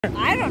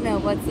I don't know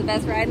what's the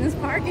best ride in this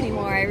park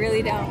anymore. I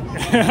really don't.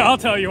 I'll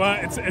tell you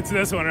what, it's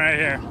this one right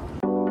here.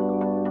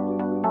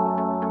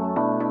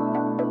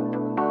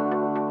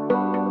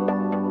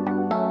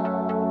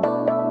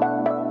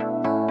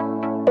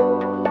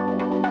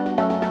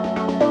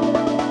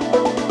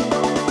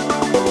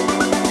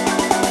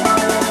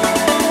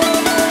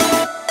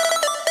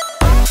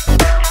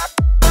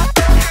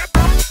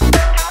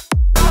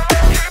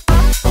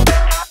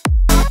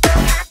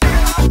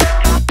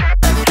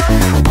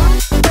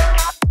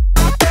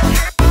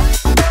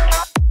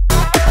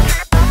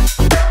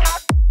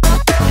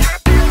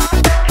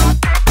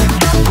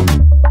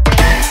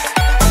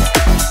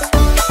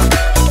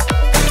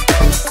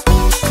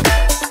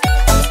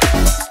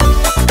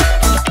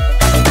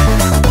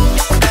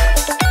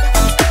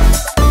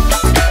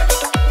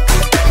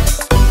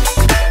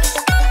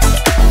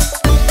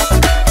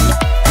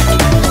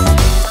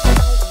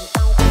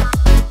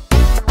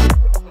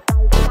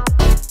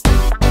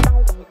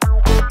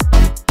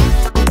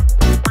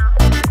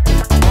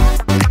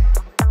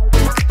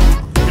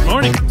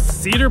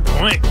 Cedar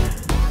Point.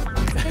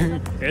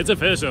 It's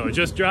official.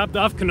 Just dropped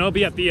off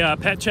Kenobi at the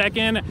pet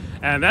check-in,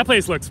 and that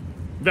place looks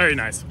very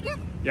nice.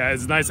 Yeah,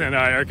 it's nice and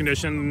air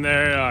conditioned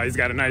there. He's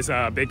got a nice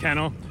big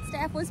kennel.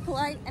 Staff was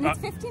polite, and it's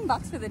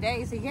 $15 for the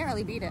day, so you can't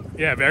really beat it.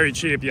 Yeah, very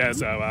cheap. Yeah,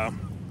 so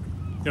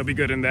he'll be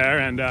good in there.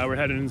 And we're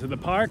heading into the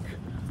park.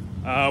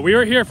 We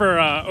were here for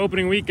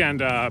opening weekend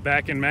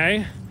back in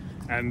May,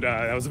 and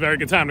that was a very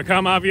good time to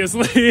come.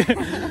 Obviously,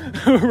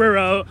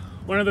 we're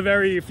one of the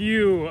very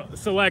few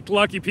select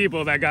lucky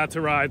people that got to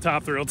ride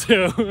Top Thrill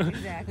 2.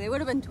 Exactly. It would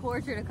have been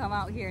torture to come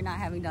out here not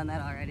having done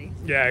that already.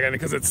 Yeah,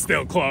 because it's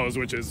still closed,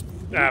 which is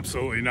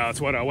absolutely nuts.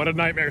 What a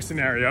nightmare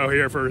scenario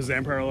here for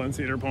Zamperla and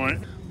Cedar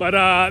Point.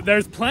 But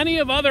there's plenty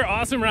of other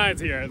awesome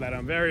rides here that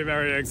I'm very,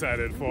 very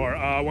excited for.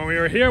 When we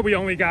were here, we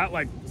only got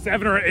like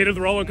 7 or 8 of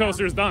the roller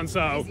coasters done,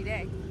 so Easy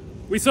day.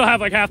 We still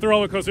have like half the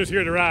roller coasters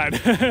here to ride.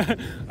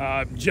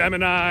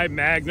 Gemini,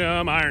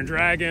 Magnum, Iron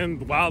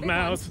Dragon, Wild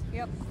Mouse.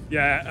 Yep.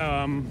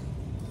 Yeah,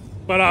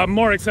 but I'm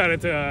more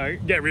excited to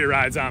get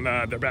re-rides on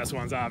the best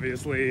ones,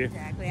 obviously.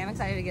 Exactly. I'm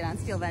excited to get on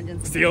Steel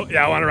Vengeance.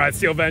 Yeah, I want to ride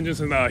Steel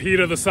Vengeance in the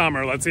heat of the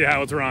summer. Let's see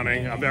how it's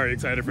running. I'm very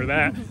excited for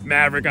that.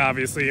 Maverick,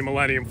 obviously,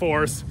 Millennium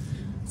Force.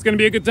 It's going to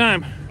be a good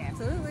time.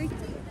 Absolutely.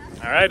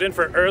 All right, in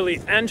for early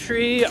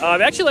entry. They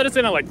actually let us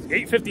in at like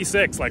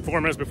 8:56, like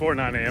 4 minutes before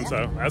 9 a.m.,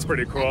 so that's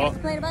pretty cool. Can't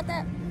complain about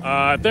that.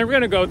 I think we're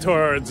going to go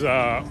towards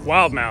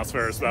Wild Mouse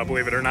first,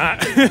 believe it or not.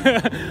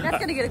 That's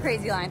going to get a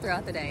crazy line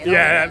throughout the day.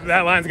 Yeah,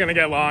 that line's going to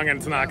get long and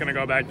it's not going to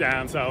go back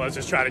down, so let's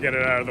just try to get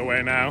it out of the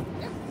way now.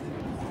 Yeah.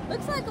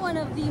 Looks like one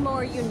of the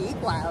more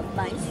unique wild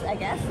mice, I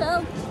guess,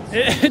 so.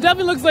 It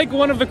definitely looks like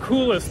one of the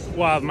coolest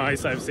wild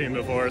mice I've seen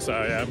before, so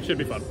yeah, should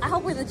be fun. I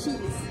hope with the cheese.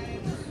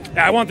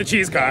 Yeah, I want the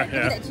cheese car.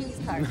 Yeah, give me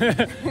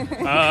that cheese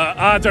car.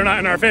 Odds are not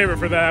in our favor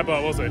for that,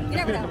 but we'll see. You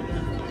never know.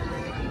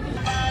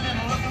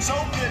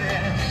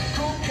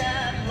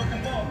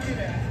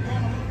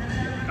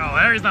 Oh,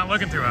 Larry's not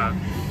looking too hot.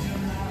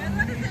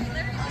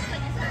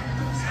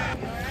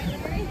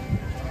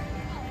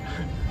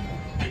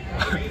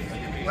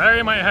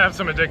 Larry might have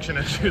some addiction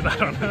issues, I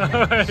don't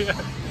know.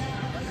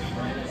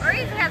 Or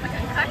he has a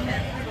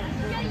concussion.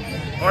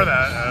 Or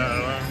that, I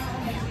don't know.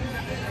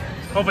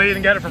 Hopefully you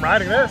didn't get it from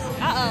riding this.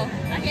 Uh-oh,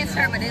 I can't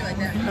start my day like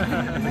that.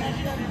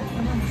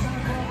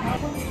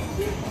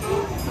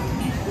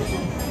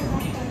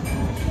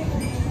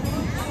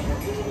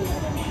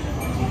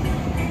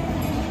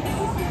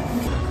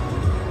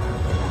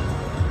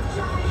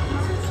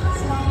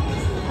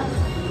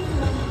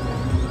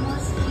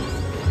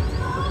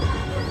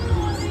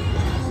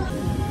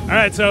 All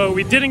right, so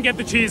we didn't get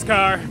the cheese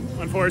car,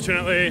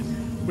 unfortunately.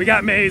 We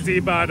got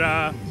Maisie, but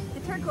the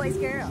turquoise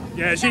girl.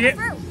 Yeah, she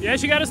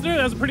got us through.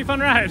 That was a pretty fun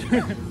ride.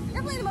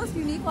 Definitely the most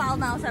unique wild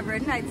mouse I've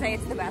ridden. I'd say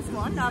it's the best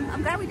one.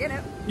 I'm glad we did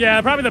it.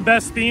 Yeah, probably the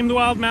best themed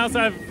wild mouse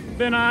I've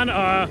been on.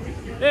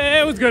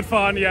 It was good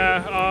fun.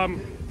 Yeah,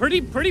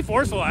 pretty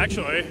forceful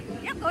actually.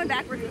 Yep, going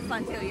backwards was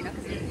fun too. You know,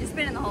 because you're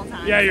spinning the whole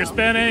time. Yeah, you're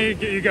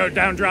spinning. You go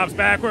down, drops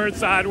backwards,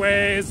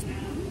 sideways,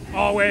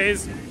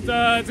 always.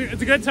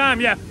 It's a good time.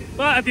 Yeah.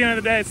 But at the end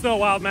of the day, it's still a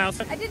wild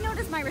mouse. I did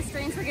notice my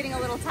restraints were getting a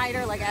little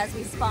tighter, like as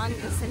we spun.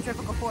 The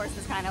centrifugal force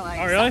was kind of like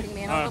sucking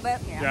me in a little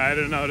bit. Yeah, I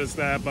didn't notice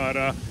that, but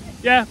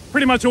yeah,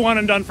 pretty much a one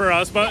and done for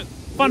us, but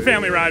fun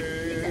family ride.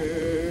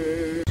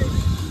 It's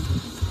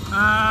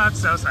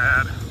so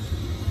sad.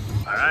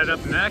 All right,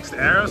 up next,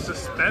 Aero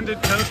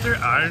Suspended Coaster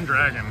Iron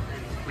Dragon.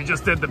 We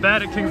just did the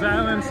bet at Kings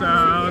Island,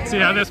 so let's see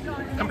how this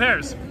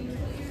compares.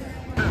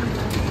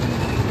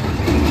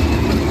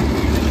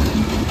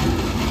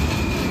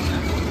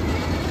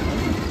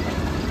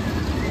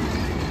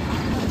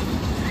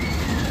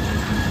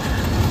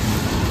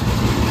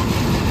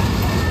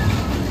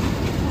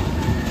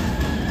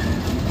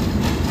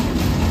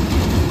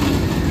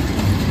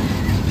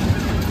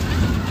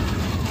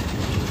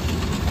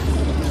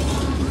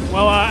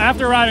 Well,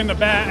 after riding the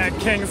bat at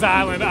Kings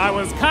Island, I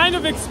was kind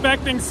of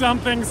expecting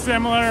something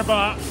similar,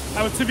 but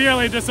I was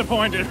severely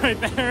disappointed right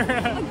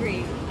there.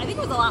 Agreed. I think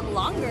it was a lot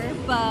longer,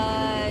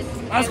 but...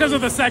 That's because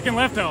of the second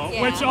lift hill,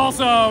 Yeah. which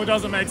also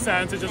doesn't make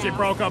sense. It's just you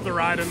broke up the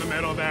ride in the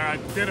middle there. I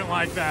didn't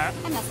like that.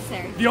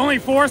 Unnecessary. The only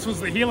force was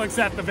the helix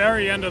at the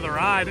very end of the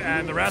ride,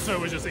 and the rest of it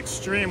was just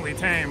extremely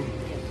tame.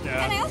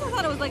 Yeah. And I also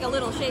thought it was like a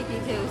little shaky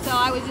too, so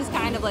I was just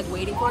kind of like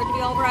waiting for it to be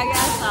over, I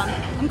guess.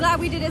 I'm glad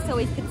we did it so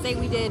we could say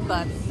we did,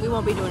 but we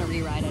won't be doing a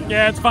re-ride. I don't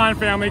Yeah, it's fine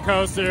family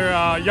coaster.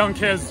 Young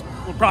kids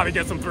will probably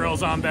get some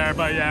thrills on there,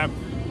 but yeah,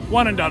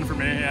 one and done for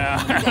me.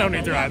 Yeah, I don't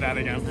need to ride that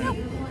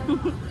again.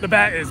 The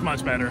bat is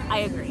much better. I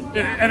agree.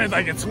 And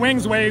it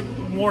swings way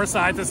more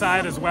side to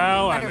side as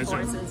well. Better and it's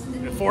forces.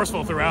 Just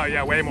forceful throughout.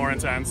 Yeah, way more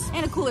intense.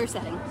 And a cooler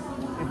setting.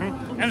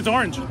 And it's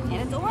orange. And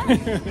it's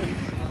orange.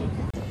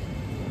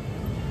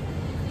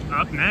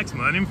 Up next,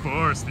 Millennium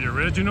Force, the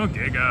original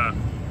Giga.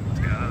 Let's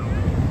go.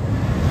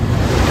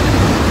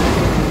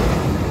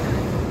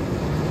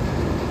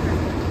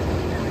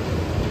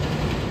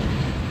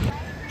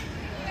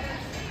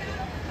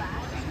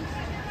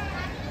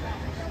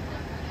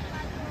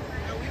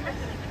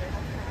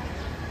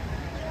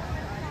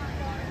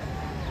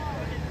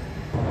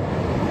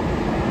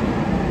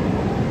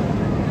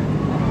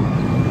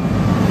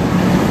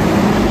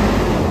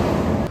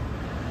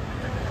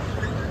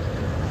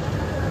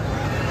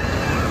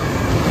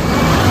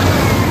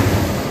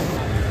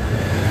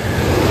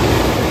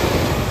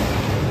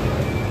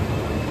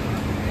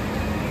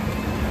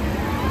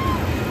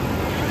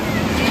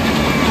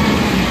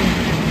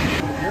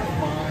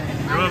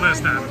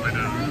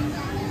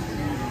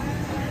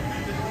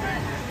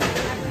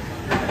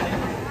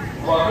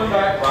 Welcome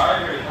back,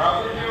 riders.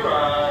 How did you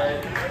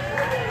ride?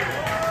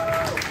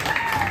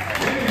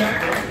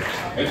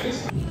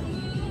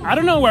 I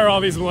don't know where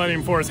all these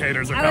Millennium Force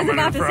haters are coming from.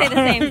 I was about to say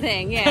the same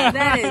thing. Yeah,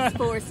 that is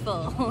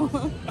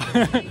forceful.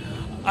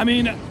 I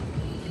mean,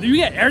 you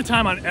get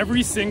airtime on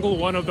every single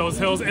one of those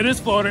hills. It is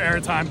floater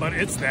airtime, but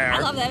it's there. I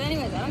love that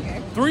anyways. I don't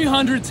care.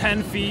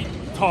 310 feet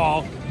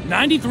tall,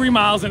 93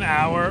 miles an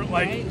hour.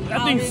 Like, Right.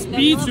 that thing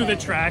speeds through the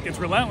track. It's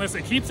relentless.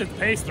 It keeps its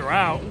pace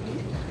throughout.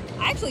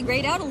 I actually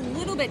grayed out a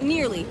little bit,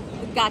 nearly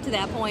got to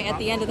that point at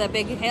the end of that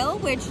big hill,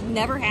 which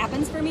never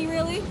happens for me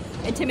really.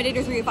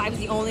 Intimidator 305 is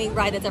the only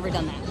ride that's ever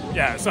done that.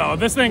 Yeah, so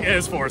this thing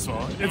is forceful.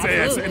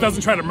 It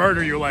doesn't try to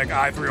murder you like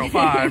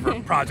I-305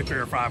 or Project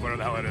 305, whatever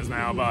the hell it is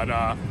now, but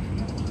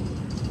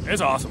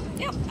it's awesome.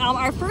 Yep.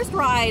 Our first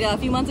ride a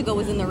few months ago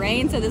was in the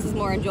rain, so this is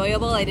more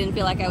enjoyable. I didn't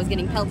feel like I was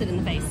getting pelted in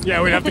the face.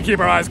 Yeah, we have to keep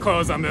our eyes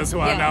closed on this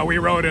one. Yeah. We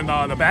rode in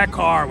the back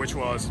car, which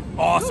was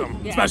awesome,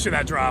 yeah. especially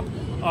that drop.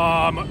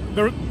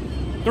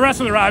 The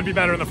rest of the ride would be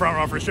better in the front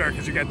row for sure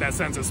because you get that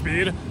sense of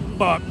speed,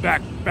 but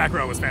back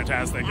row was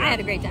fantastic. Yeah. I had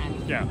a great time.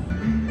 Yeah.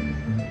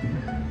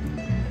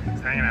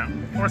 Just hanging out,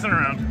 horsing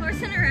around.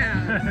 Horsing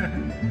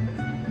around.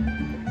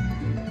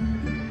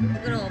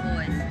 Good old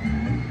boys.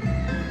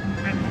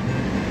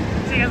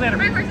 See you guys later.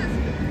 Bye, horses.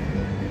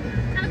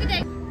 Have a good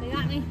day. They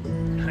got me.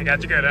 I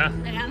got you good, huh?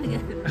 They got me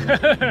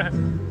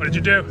good. What did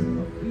you do?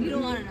 You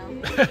don't want to know.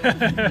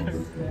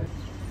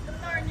 The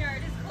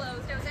barnyard is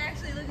closed. I was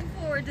actually looking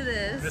forward to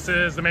this. This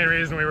is the main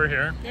reason we were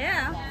here.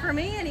 Yeah, for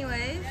me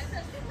anyways.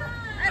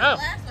 Oh,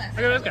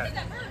 look at this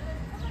guy.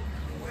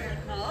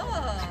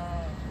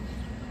 Oh.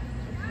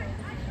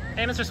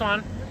 Hey, Mr.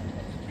 Swan.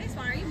 Hey,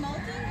 Swan, are you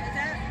molting? Is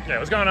that... Yeah,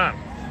 what's going on?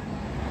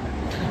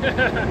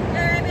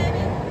 Hey,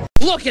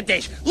 baby. Look at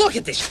this! Look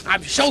at this!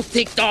 I'm so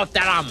ticked off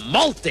that I'm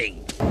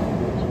molting!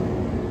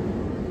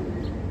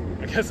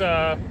 I guess,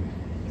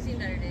 You've seen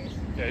better days.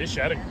 yeah, he's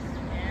shedding.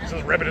 Yeah. He's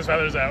just ripping his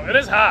feathers out. It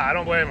is hot, I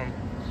don't blame him.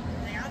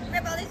 Like, I'll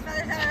rip all these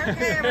feathers out. I don't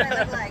care what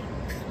I look like.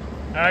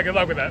 All right, good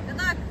luck with that. Good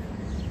luck.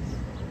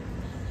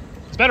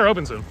 It's better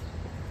open soon.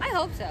 I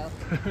hope so.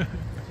 I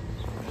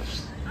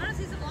want to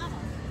see some llamas.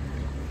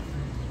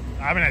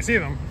 I mean, I see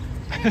them.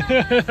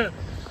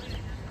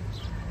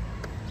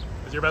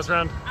 Is your best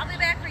friend? I'll be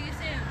back for you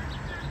soon.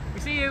 We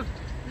see you.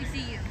 We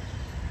see you.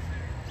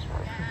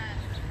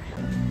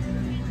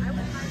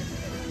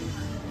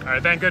 All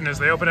right, thank goodness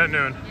they open at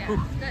noon. Yeah,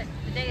 good.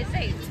 The day is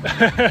saved.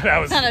 That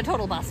was. It's not a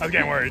total bust. I was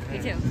getting worried. Me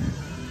too.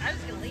 I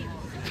was going to leave.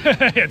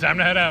 Yeah, time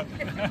to head out.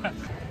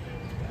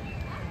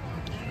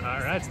 All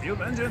right, Steel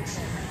Vengeance.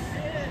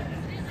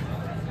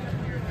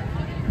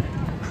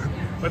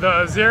 With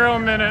a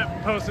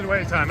 0-minute posted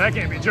wait time. That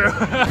can't be true.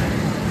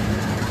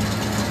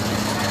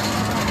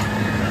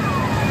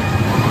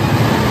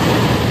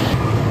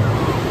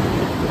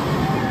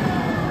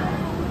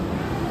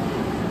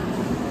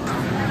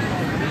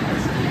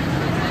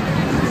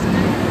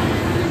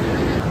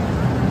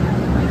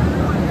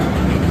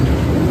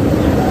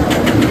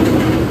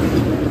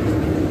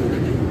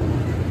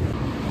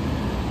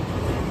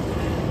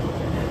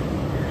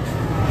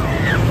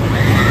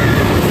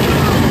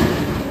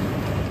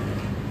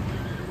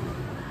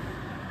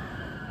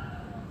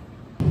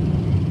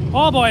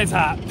 Oh boy, it's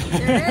hot.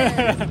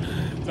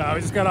 So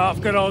we just got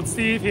off good old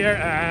Steve here,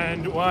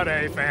 and what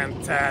a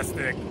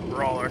fantastic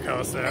roller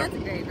coaster. That's a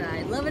great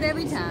ride. Love it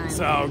every time.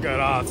 So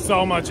good.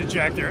 So much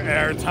ejector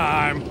air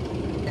time.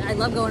 I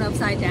love going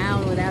upside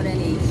down without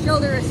any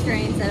shoulder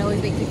restraints. That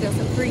always makes me feel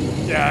so free.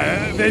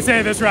 Yeah, they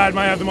say this ride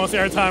might have the most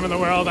airtime in the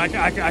world. I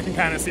can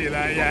kind of see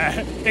that,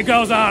 yeah. It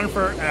goes on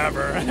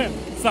forever.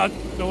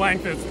 The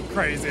length is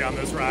crazy on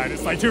this ride.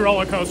 It's like 2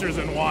 roller coasters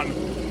in one.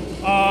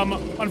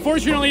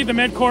 Unfortunately, the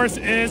mid-course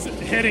is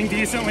hitting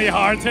decently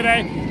hard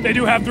today. They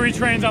do have 3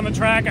 trains on the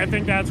track. I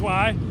think that's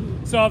why.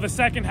 So the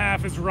second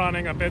half is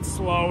running a bit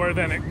slower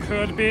than it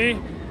could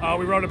be.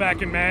 We rode it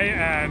back in May,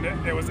 and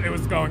it was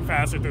going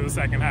faster through the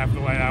second half of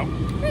the layout.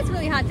 It's a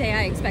really hot day.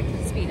 I expected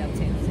to speed up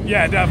too. So.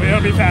 Yeah, definitely.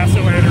 It'll be faster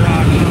later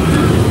on.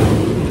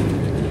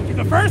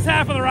 The first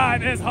half of the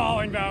ride is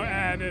hauling though,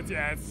 and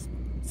it's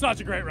such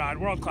a great ride.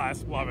 World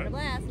class. Love it.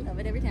 Blast. Love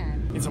it every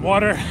time. Need some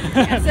water.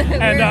 Yes,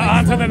 and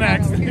on to the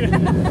next.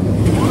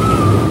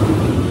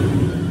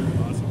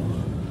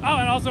 Oh,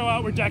 and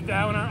also we're decked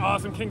out in our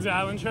awesome Kings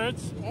Island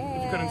shirts. Yeah,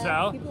 if you couldn't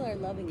tell. People are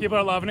loving it. People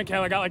are loving it.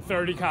 Kayla got like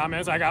 30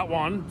 comments. I got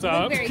 1.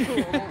 So Very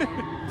cool.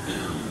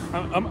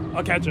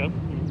 I'll catch up.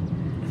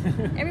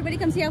 Everybody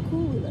come see how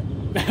cool we look.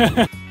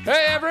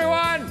 Hey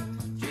everyone!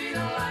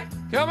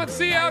 Come and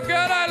see how good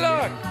I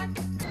look!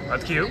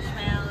 That's cute.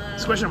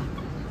 Squish him.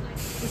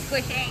 He's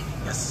squishy.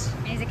 Yes.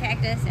 He's a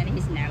cactus and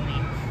he's snowy.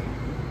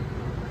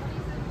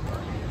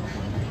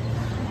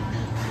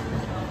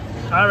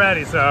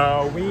 Alrighty,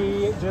 so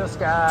we just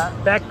got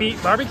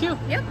Backbeat Barbecue?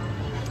 Yep.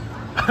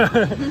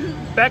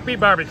 Backbeat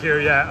Barbecue,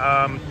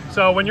 yeah.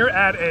 So when you're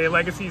at a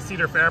Legacy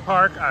Cedar Fair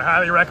Park, I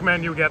highly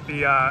recommend you get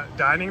the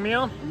dining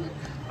meal,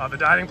 the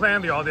dining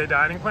plan, the all-day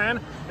dining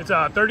plan. It's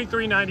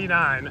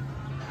 $33.99,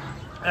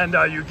 and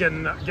you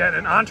can get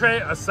an entree,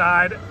 a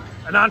side,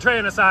 an entree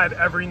and a side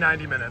every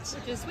 90 minutes.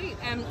 Which is sweet.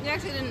 We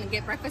actually didn't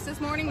get breakfast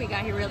this morning. We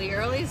got here really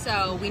early,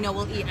 so we know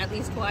we'll eat at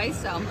least twice,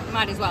 so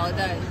might as well.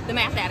 The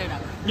math added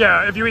up.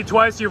 Yeah, if you eat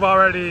twice, you've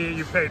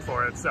paid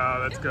for it, so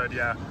that's good,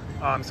 yeah.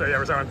 So yeah,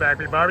 we're starting with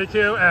Backbeat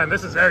Barbecue, and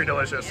this is very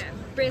delicious. Yeah.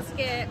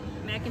 Brisket,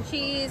 mac and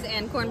cheese,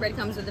 and cornbread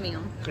comes with the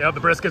meal. Yep,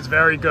 the brisket's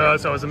very good,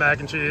 so is the mac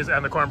and cheese,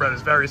 and the cornbread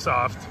is very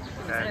soft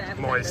and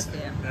moist.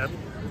 Yeah. Yep.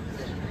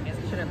 I guess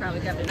I should have probably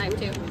grabbed a knife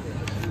too.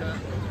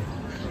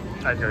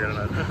 I can go get a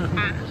knife.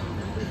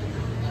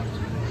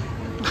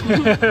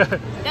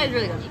 That is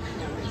really good.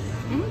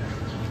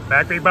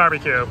 Backbeat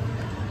Barbecue.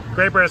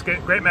 Great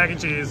brisket, great mac and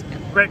cheese,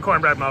 great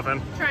cornbread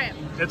muffin. Try it.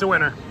 It's a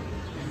winner.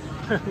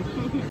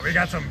 We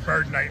got some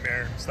bird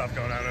nightmare stuff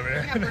going on over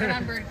here. Yeah, bird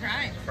on bird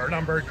crime. Bird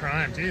on bird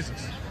crime,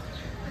 Jesus.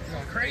 It's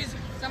going crazy.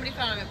 Somebody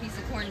found a piece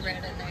of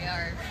cornbread and they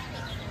are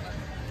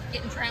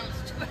getting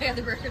trounced by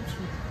other birds.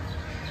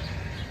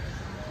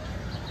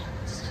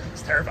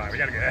 It's terrifying. We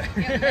gotta get out of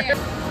here. Yep, they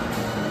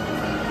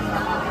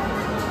are.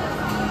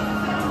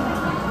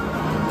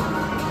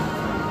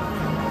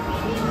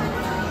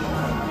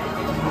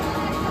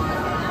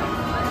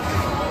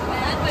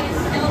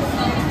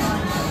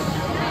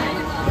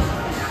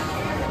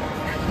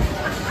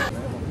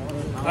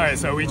 All right,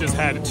 so we just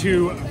had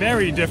 2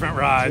 very different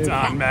rides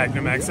on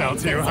Magnum XL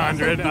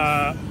 200.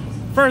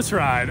 First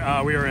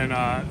ride, we were in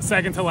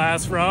second to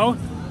last row,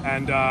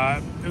 and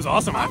it was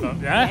awesome, I thought.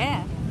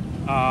 Yeah?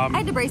 I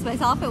had to brace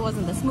myself. It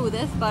wasn't the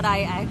smoothest, but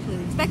I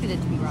actually expected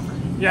it to be rougher.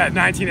 Yeah,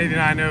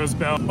 1989 it was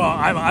built. Well,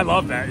 I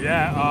love that,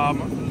 yeah.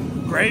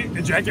 Great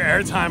ejector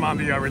airtime on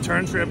the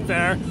return trip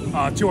there.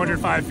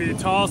 205 feet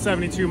tall,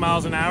 72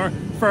 miles an hour.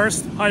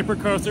 First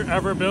hypercoaster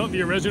ever built,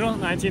 the original,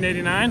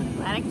 1989.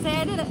 Glad I can say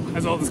I did it.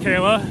 As old as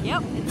Kayla.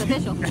 Yep, it's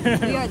official.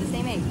 We are the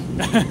same age.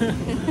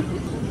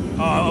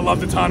 I love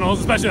the tunnels,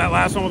 especially that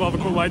last one with all the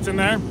cool lights in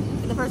there.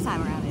 For the first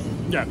time around, it.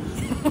 Yeah.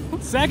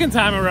 Second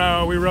time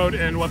around, we rode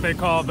in what they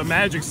call the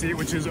magic seat,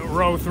 which is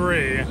row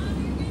 3.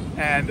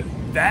 And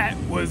that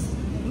was...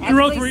 That's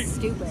row really 3.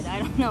 stupid. I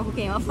don't know who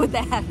came up with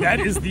that. That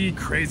is the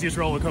craziest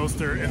roller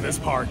coaster in this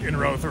park, in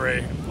row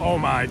 3. Oh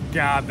my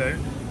God, the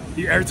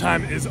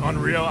airtime is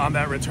unreal on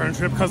that return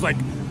trip, because like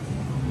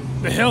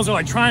the hills are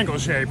like triangle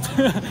shaped,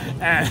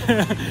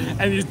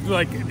 and you,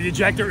 like the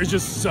ejector is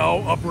just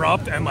so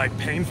abrupt and like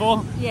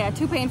painful. Yeah,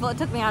 too painful. It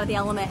took me out of the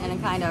element and it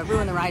kind of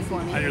ruined the ride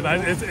for me.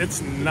 It's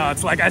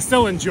nuts. Like I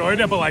still enjoyed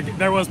it, but like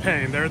there was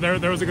pain. There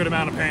was a good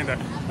amount of pain there.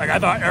 Like I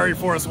thought Air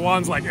Force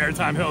One's like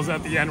airtime hills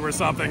at the end were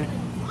something.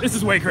 This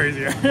is way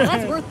crazier. Well,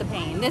 that's worth the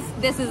pain. This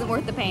isn't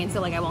worth the pain,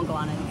 so like I won't go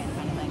on it again,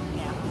 kind of thing.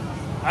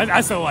 Yeah. I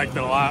still liked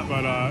it a lot,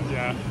 but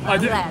yeah. I'm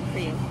glad for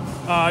you.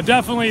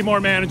 Definitely more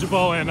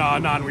manageable and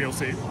non-wheel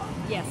seat.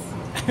 Yes,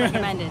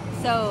 recommended.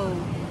 So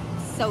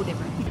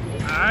different.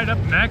 All right, up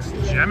next,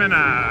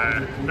 Gemini.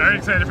 Very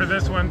excited for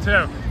this one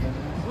too.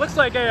 Looks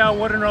like a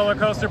wooden roller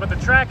coaster, but the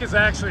track is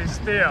actually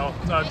steel.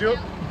 So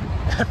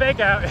fake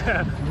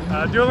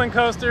out. Dueling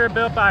coaster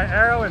built by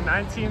Arrow in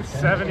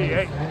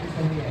 1978.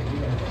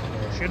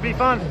 Should be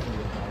fun.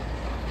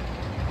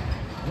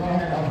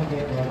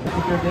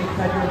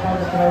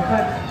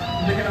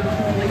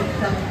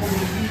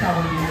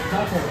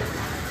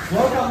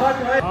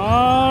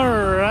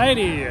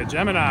 Alrighty,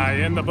 Gemini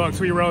in the books.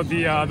 We rode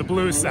the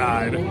blue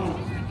side,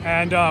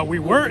 and we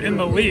were in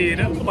the lead,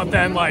 but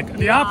then like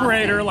the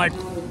operator like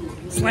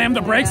slammed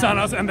the brakes on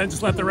us and then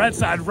just let the red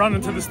side run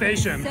into the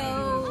station.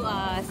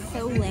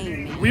 So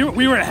lame, man.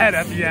 we were ahead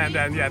at the end,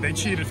 and yeah, they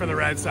cheated for the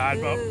red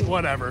side, but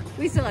whatever.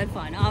 We still had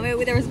fun.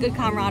 There was good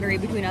camaraderie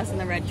between us and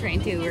the red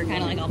train too. We were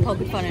kind of like all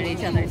poking fun at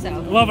each other. So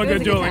love a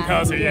good dueling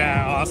coaster.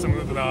 Yeah, awesome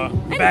with the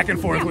back and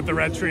forth with the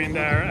red train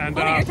there. And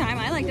fun at your time.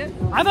 I liked it.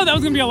 I thought that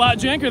was gonna be a lot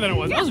jankier than it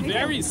was. That was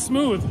very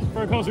smooth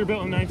for a coaster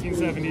built in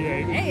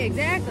 1978. Hey,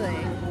 exactly.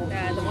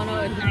 The one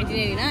in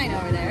 1989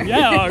 over there.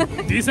 Yeah,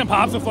 decent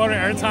pops of floater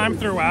airtime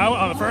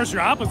throughout. The first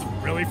drop was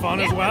really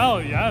fun as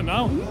well. Yeah,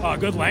 no,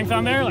 good length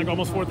on there, like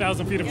almost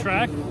 4,000 feet of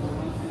track.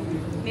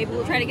 Maybe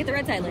we'll try to get the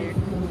red side later.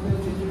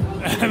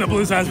 And the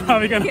blue side's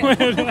probably gonna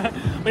win.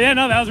 But yeah,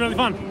 no, that was really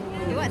fun.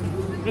 It was.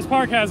 This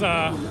park has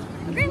a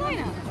great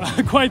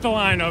lineup. Quite the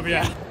lineup,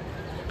 yeah.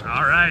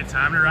 All right,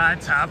 time to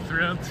ride Top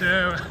Thrill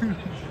 2.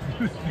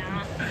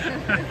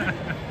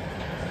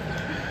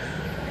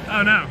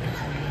 Oh no.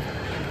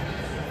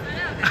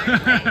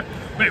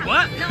 Wait,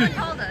 what? No one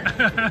told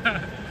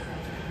us.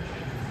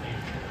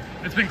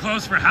 It's been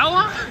closed for how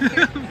long?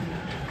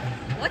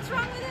 What's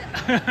wrong with it?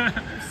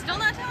 Still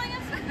not telling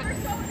us?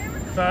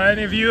 So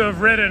any of you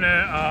have ridden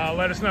it,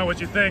 let us know what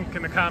you think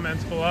in the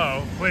comments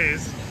below,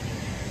 please.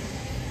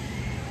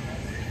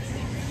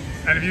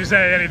 And if you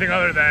say anything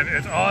other than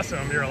it's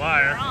awesome, you're a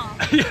liar. Wrong.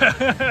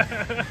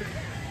 Yeah.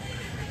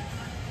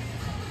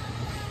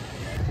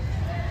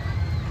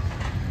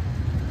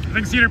 I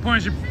think Cedar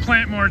Point should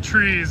plant more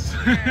trees.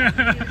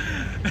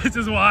 It's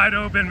just wide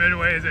open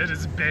midways. It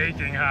is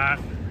baking hot.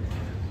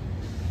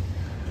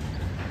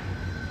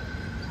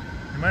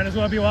 You might as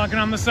well be walking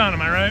on the sun,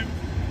 am I right?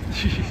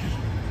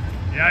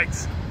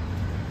 Yikes.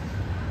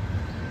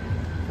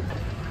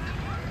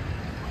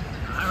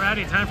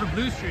 Alrighty, time for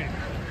Blue Streak.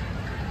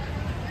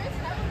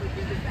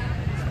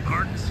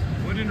 Parks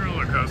wooden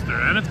roller coaster,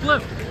 and it's blue.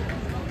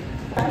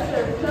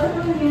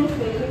 Children use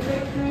baby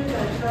pictures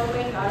and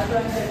filming are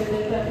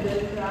prohibited at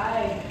this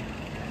ride.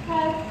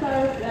 Hats,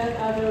 scarves, and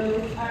other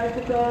loose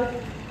articles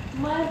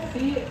must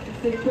be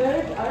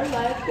secured or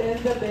left in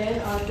the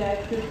bin on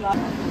deck to fly.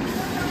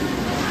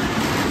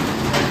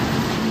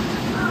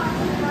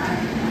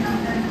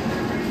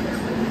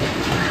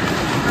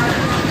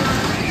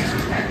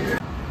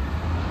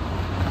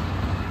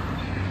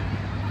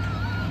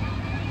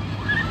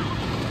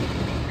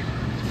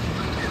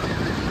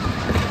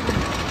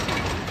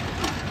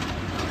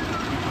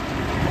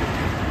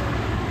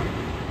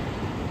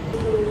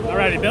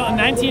 Alrighty, built in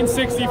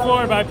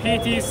 1964 by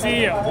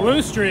PTC,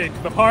 Blue Streak,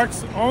 the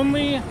park's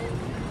only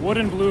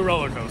wooden blue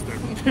roller coaster.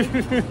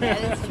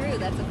 That is true,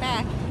 that's a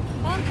fact.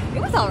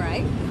 It was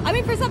alright. I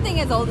mean, for something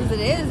as old as it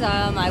is,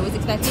 I was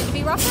expecting it to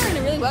be rougher, and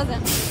it really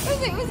wasn't.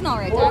 It was an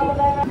alright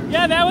time.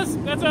 Yeah,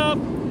 that's a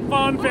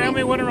fun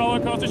family wooden roller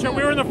coaster show.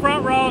 We were in the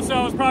front row,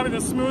 so it was probably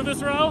the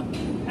smoothest row.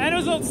 And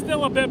it was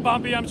still a bit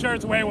bumpy. I'm sure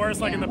it's way worse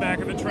like in the back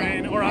of the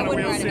train or on a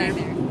wheel seat.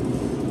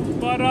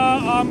 But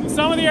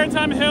some of the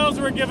airtime hills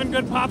were given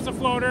good pops of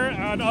floater,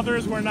 and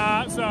others were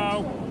not.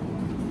 So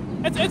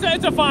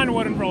it's a fine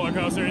wooden roller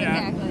coaster.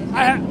 Yeah,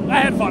 exactly. I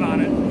had fun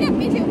on it. Yeah,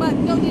 me too. But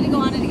don't need to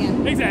go on it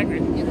again. Exactly.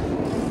 Yeah.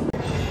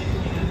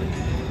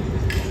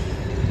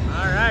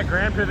 All right,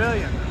 Grand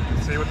Pavilion.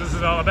 Let's see what this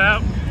is all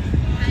about.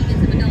 Trying to get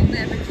some adult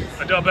beverages.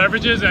 Adult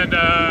beverages, and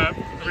are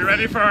we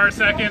ready for our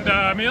second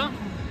meal?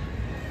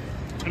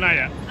 Or not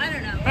yet? I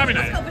don't know. Probably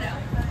not Let's yet. scope it out.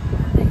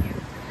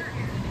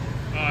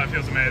 Oh, it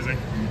feels amazing.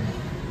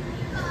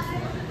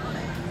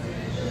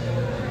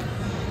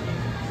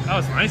 Oh,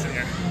 it's nice in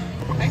here.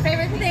 My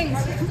favorite things.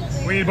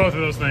 We need both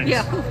of those things.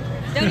 Yeah.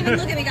 Don't even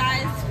look at me,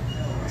 guys.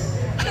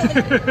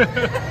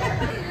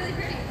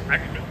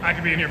 I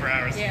could be in here for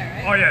hours. Yeah,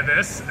 right? Oh yeah,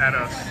 this at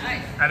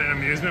an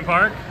amusement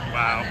park.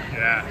 Wow.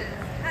 Yeah.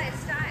 High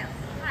style.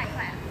 High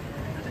class.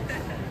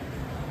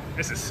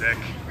 This is sick.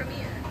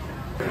 Premiere.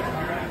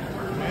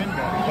 And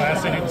got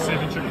classic and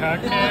signature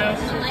cocktails.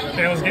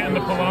 Kayla's getting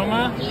the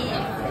Paloma.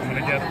 I'm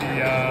gonna get the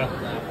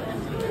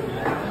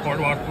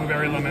Boardwalk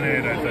Blueberry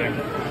Lemonade, I think.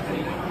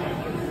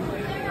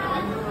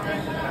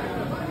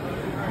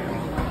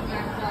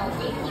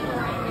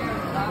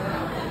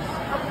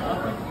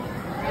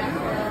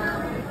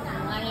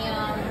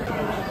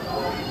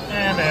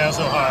 And they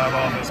also have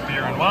all this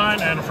beer and wine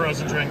and a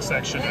frozen drink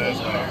section as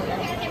well.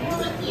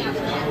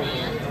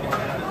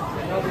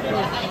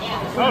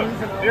 Oh,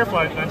 Beer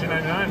Flight,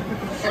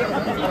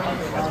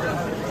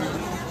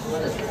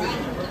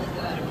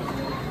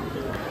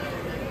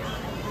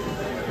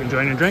 $19.99.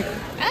 Enjoying your drink?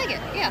 I like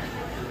it, yeah.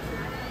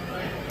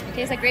 It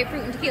tastes like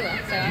grapefruit and tequila,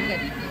 so I'm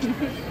good.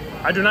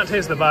 I do not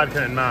taste the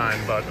vodka in mine,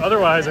 but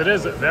otherwise it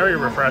is very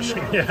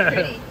refreshing. Yeah.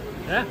 Pretty.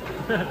 Yeah.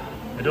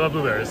 I do love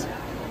blueberries.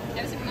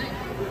 That was super nice.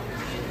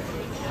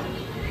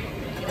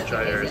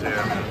 Try yours, yeah.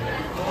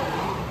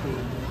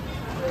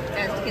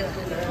 That was tequila.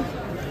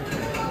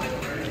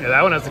 Yeah,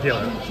 that one has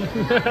tequila.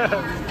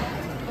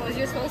 What was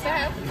yours supposed to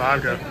have?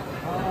 Vodka.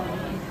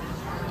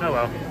 Oh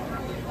well.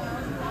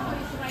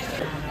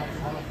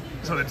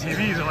 So the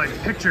TVs are like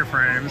picture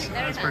frames.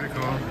 That's pretty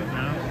cool.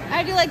 Yeah.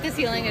 I do like the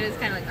ceiling. It is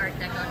kind of like Art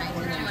Deco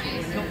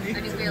 1920s.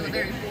 I just feel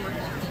very forward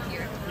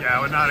here. Yeah, I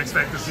would not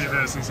expect to see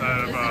this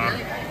inside of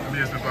an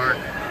amusement park,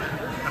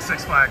 a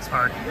Six Flags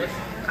park.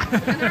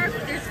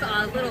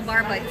 There's little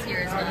bar bites here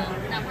as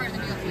well. Not part of the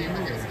meal plan,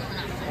 but there's still an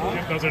option.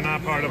 Yep, those are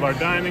not part of our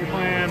dining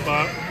plan,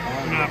 but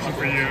an option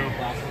for you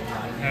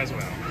as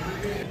well.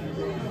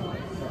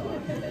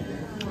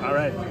 All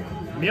right,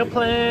 meal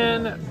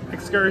plan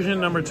excursion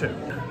number 2.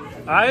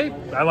 I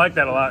like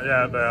that a lot.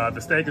 Yeah, the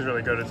steak is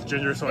really good. It's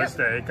ginger soy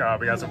steak.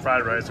 We got some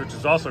fried rice, which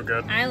is also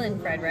good.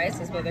 Island fried rice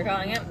is what they're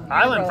calling it.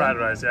 Island fried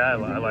rice, yeah,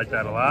 I like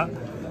that a lot.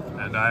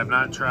 And I have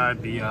not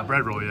tried the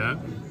bread roll yet.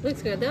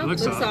 Looks good though. It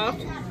looks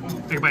soft.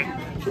 Take a bite.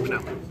 No.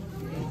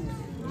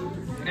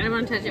 I don't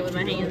want to touch it with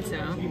my hands, so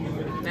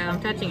now I'm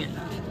touching it.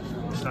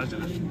 Just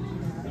touching it.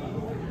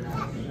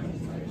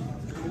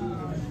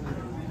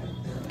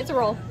 It's a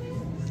roll.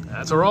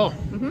 That's a roll.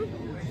 Mm-hmm.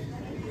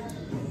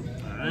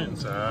 All right,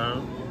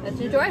 so Let's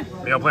enjoy.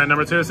 meal plan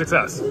number 2,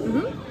 success.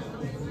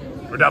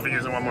 Mm-hmm. We're definitely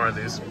using one more of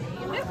these.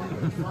 Yep.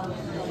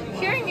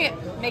 Sharing it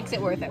makes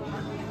it worth it.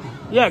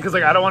 Yeah, because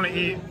like I don't want to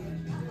eat.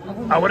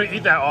 I wouldn't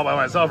eat that all by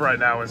myself right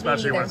now,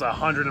 especially when either. it's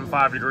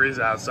 105 degrees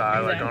outside.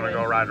 Like going to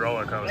go ride roller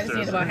I just coasters.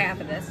 need about half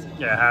of this.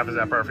 Yeah, half is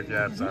that perfect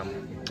yet. So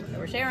So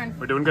we're sharing.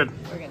 we're doing good.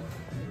 We're good.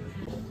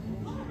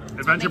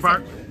 Adventure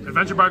Park.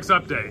 Adventure Park's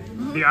update.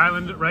 The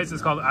island rice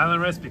is called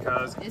island rice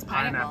because It's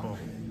pineapple.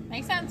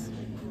 Makes sense.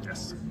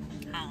 Yes.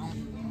 Ow.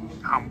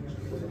 Um,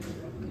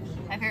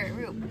 My favorite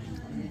root.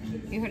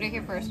 You heard it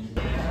here first.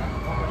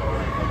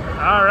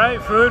 all right,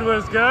 food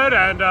was good,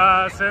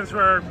 and since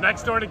we're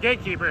next door to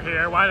Gatekeeper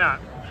here, why not?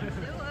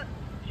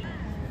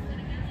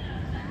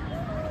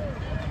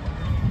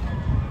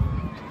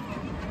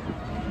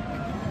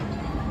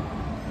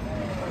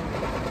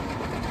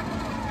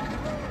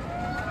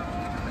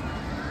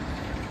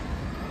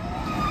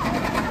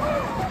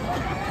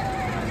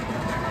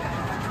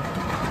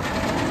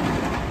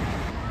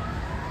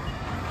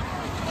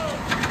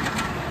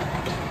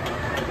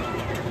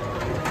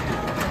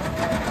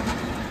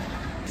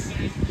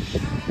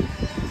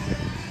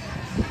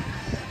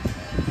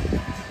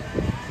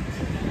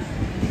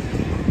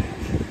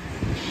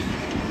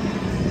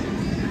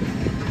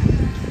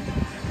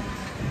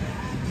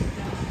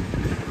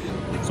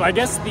 So I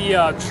guess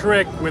the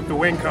trick with the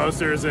wing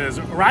coasters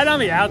is right on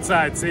the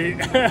outside seat.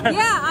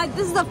 Yeah,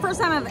 this is the first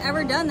time I've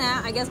ever done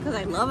that, I guess because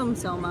I love them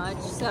so much.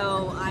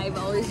 So I've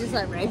always just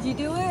let Reggie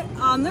do it.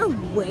 They're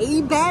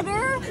way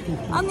better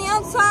on the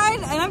outside,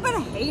 and I've been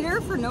a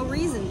hater for no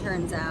reason,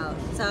 turns out.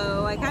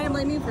 So I kind of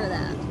blame you for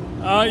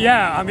that.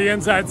 Yeah, on the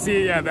inside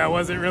seat, yeah, that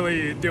wasn't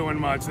really doing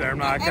much there. I'm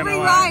not gonna Every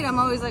lie. ride, I'm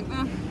always like,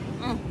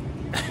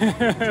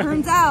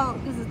 Turns out,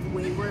 this is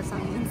way worse on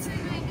the inside.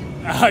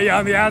 Yeah,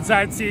 on the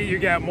outside seat, you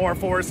get more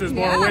forces,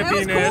 more Yeah, that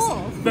was whippiness.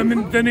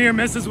 cool. The near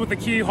misses with the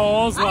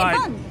keyholes, I like,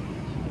 had fun.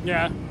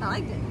 yeah, I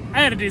liked it.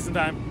 I had a decent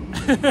time.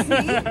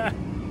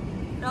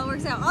 It all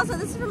works out. Also,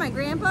 this is for my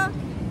grandpa.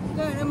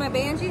 Going in my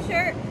Banshee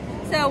shirt.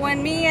 So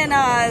when me and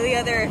the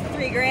other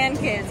 3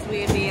 grandkids,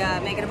 we'd be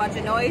making a bunch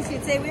of noise,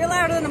 he'd say, "We're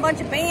louder than a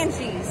bunch of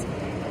Banshees."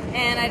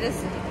 And I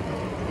just,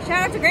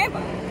 shout out to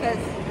Grandpa, because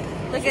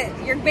look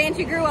at, your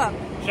Banshee grew up.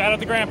 Shout out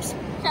to Gramps.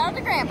 Shout out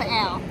to Grandpa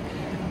Al.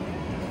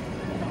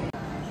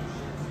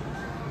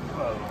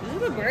 This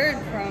is a bird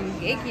from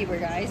Gatekeeper,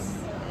 guys.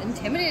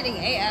 Intimidating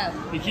AF.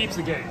 He keeps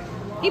the gate.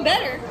 He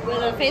better, with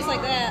a face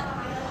like that.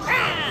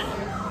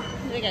 Ah!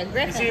 Like a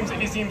griffin.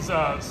 He seems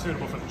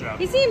suitable for the job.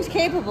 He seems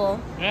capable.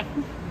 Yeah.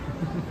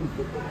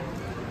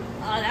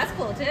 Oh, that's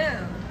cool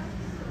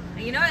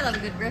too. You know I love a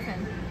good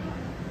griffin.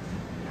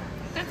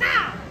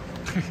 Ta-ta!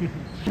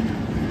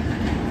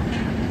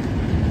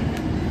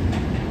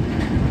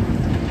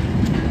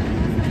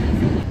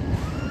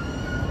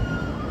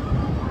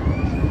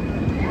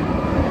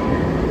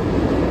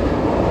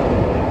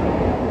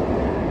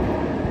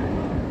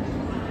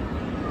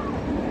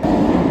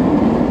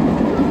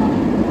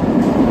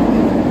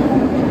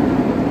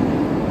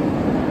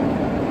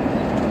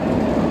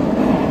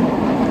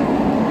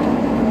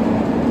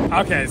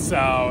 Okay,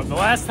 so the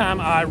last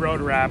time I rode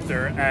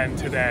Raptor and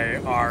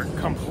today are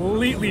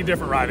completely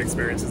different ride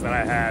experiences that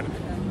I had,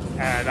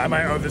 and I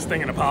might owe this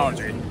thing an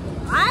apology.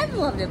 I've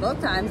loved it both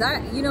times. I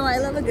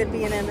love a good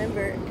B&M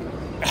invert.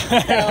 So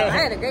I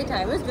had a great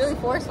time. It was really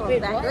forceful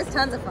in fact. It was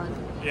tons of fun.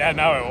 Yeah,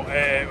 no,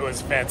 it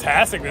was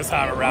fantastic this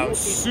time around.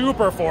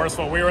 Super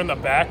forceful. We were in the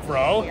back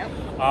row. Yep.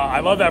 I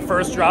love that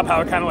first drop,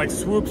 how it kind of like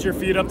swoops your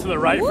feet up to the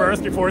right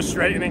first before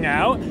straightening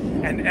out.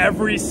 And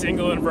every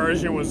single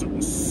inversion was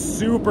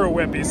super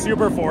whippy,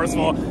 super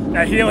forceful.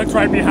 That helix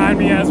right behind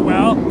me as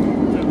well.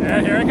 So,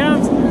 yeah, here it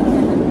comes.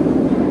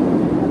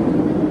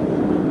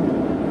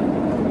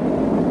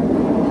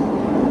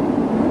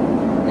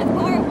 It's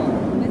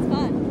powerful. It's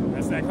fun.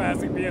 That's that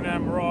classic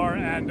B&M roar,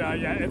 and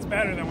yeah, it's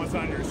better than what's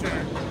on your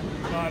shirt.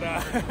 But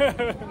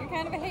You're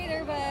kind of a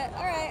hater, but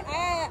all right.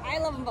 I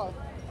love them both.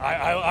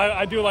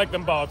 I do like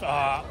them both.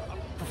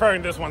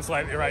 Preferring this one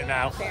slightly right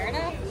now. Fair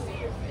enough.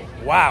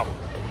 Wow.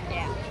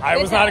 Yeah. I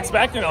was not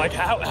expecting it. Like,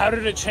 how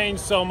did it change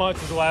so much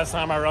since the last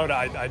time I rode it?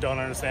 I don't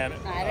understand it.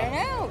 I don't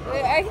know.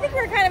 I think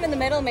we were kind of in the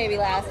middle maybe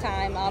last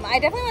time. I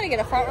definitely want to get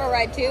a front row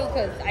ride too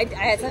because I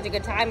had such a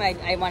good time.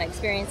 I want to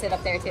experience it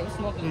up there too.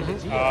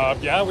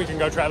 Yeah, we can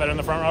go try that in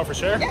the front row for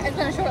sure. Yeah, it's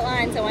been a short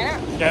line, so why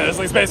not? Yeah,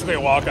 it's basically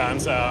a walk-on,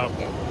 so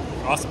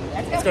awesome.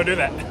 Let's go do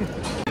that.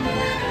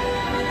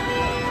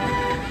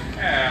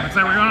 Looks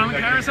like we're going on the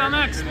carousel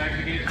next.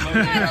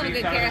 I love a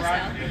good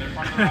carousel.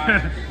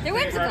 They're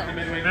whimsical.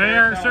 They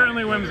are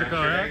certainly whimsical,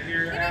 right?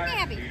 They make me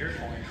happy.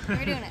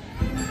 We're doing it.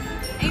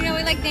 And you know,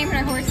 we like naming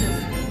our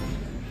horses.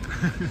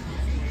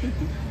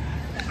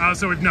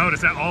 So we've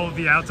noticed that all of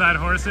the outside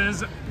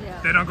horses,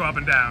 they don't go up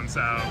and down,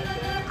 so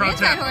The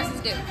inside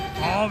horses do.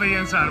 all the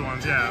inside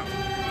ones, yeah.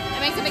 It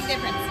makes a big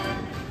difference.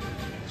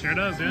 Sure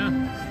does, yeah.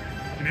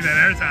 You need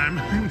that airtime.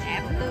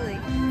 Absolutely.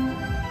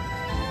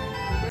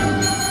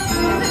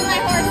 This is my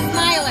horse,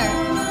 Smiler.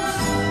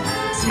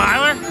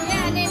 Smiler?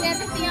 Yeah, named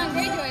after Theon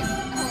Greyjoy's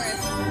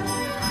horse.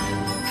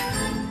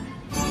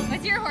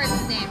 What's your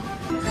horse's name?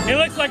 He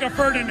looks like a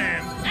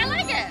Ferdinand. I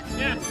like it.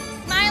 Yeah.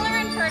 Smiler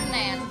and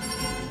Ferdinand.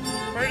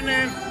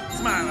 Ferdinand,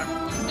 Smiler.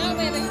 Oh,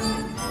 baby.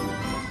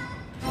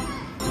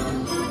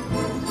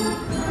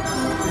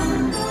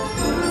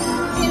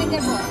 Being a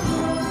good boy.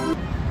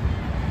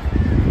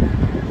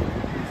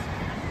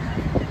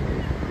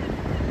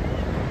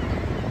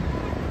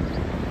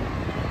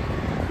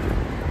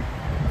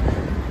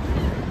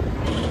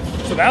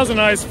 So that was a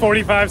nice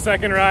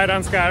 45-second ride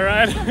on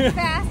Skyride.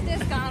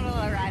 Fastest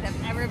gondola ride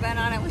I've ever been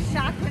on. I was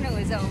shocked when it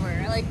was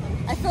over. Like,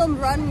 I filmed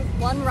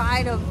one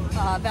ride of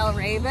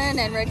Belraven,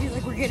 and Reggie's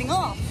like, "We're getting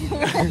off."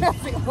 I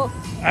was like, oh.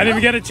 I didn't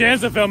even get a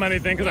chance to film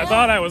anything because I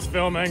thought I was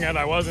filming and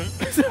I wasn't.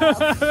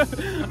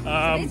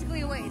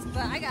 Basically a waste,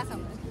 but I got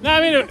something. No, I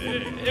mean,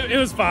 it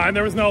was fine.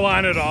 There was no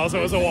line at all, so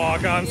it was a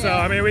walk-on. So,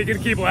 I mean, we could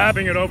keep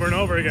lapping it over and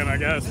over again, I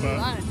guess. If But, you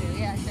wanted to,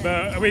 yeah, sure.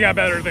 but we got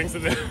better things to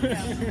do.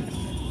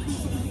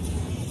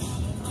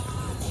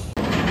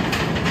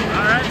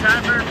 All right,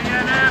 time for a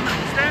B&M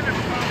standard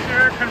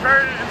coaster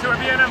converted into a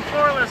B&M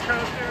floorless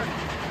coaster.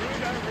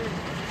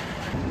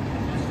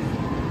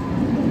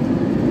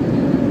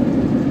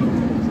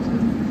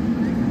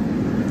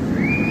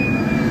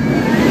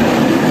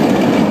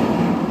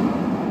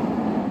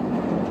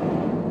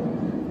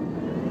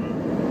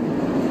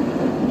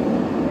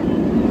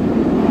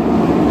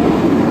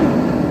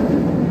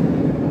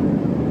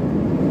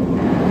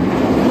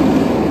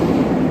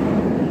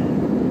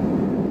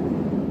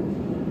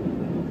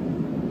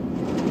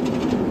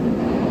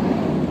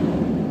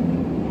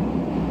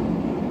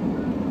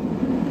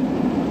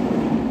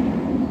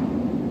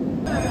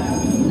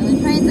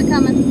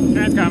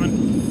 Train's coming.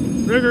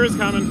 Ruger is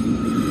coming.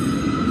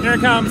 Here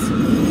it comes.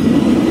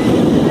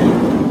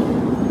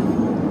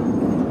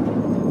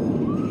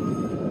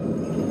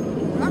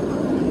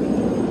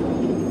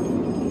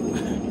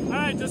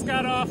 Alright, just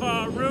got off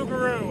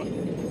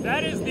Rougarou.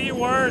 That is the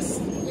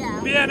worst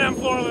B&M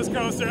floorless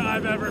coaster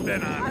I've ever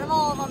been on. Out of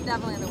all of them,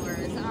 definitely the worst.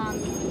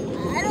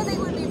 I don't think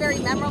it would be very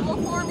memorable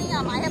for me.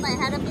 I hit my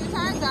head a few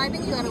times, so I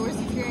think you had a worse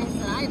experience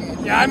than I did.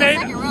 Yeah,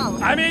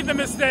 I made the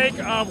mistake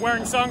of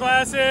wearing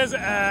sunglasses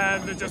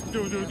and just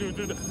do.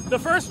 The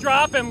first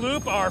drop and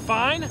loop are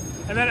fine,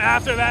 and then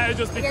after that it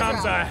just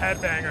becomes a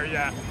headbanger,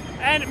 yeah.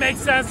 And it makes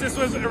sense. This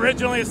was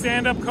originally a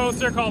stand-up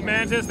coaster called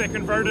Mantis. They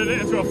converted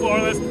it into a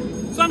floorless.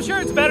 So I'm sure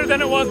it's better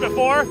than it was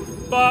before,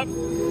 but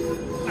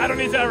I don't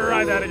need to ever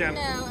ride that again.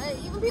 No,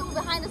 even people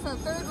behind us on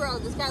the third row,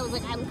 this guy was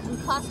like, "I'm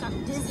concussed,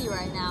 I'm dizzy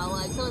right now."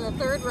 Like, so in the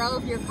third row,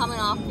 if you're coming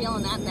off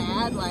feeling that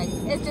bad, like,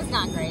 it's just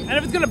not great. And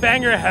if it's gonna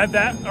bang your head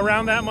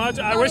around that much,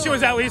 I wish it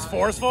was at least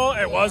forceful.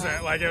 It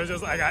wasn't. Like, it was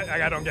just like,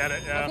 I don't get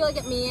it, yeah. I feel like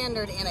it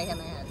meandered and I hit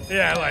my head.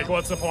 Yeah, like,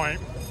 what's the point?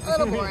 A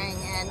little boring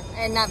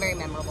and not very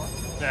memorable.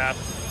 Yeah.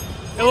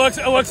 It looks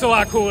a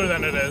lot cooler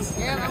than it is.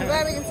 Yeah, I'm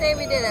glad we can say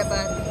we did it,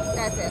 but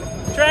that's it.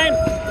 Train!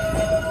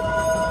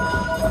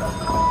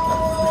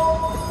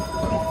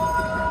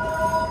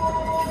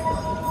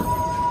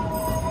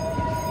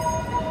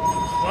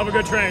 Love a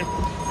good train.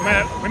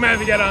 We might have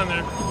to get on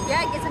there.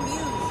 Yeah, get some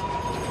views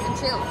and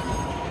chill.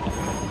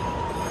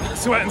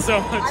 Sweating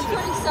so much. I'm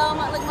sweating so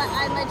much. Like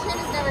my chin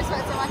has never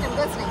sweat so much. I'm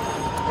glistening.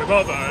 We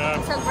both are, yeah.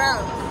 It's so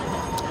gross.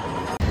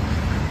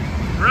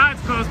 The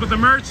ride's closed, but the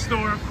merch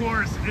store, of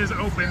course, is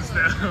open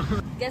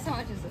still. Guess how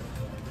much is it?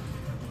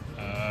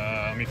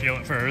 Let me feel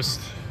it first.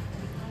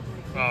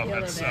 Oh,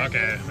 that's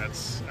okay.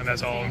 That's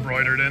all Yeah.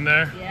 embroidered in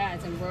there. Yeah,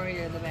 it's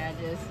embroidered, the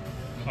badges.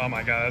 Oh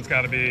my god, that's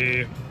got to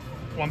be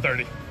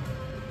 $130.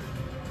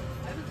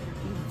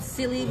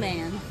 Silly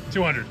man.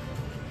 $200.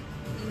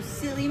 You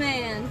silly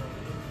man.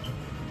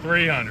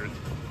 $300.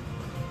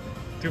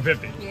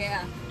 $250.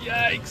 Yeah.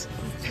 Yikes.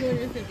 It's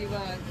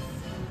 $250.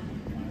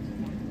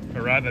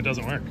 A ride that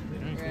doesn't work.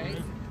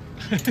 Right?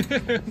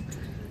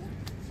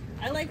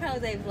 I like how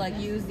they've like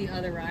used the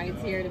other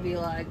rides here to be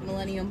like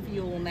Millennium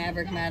Fuel,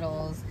 Maverick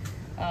medals,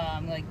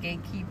 like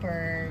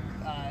gatekeeper,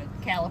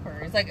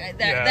 calipers. Like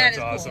that is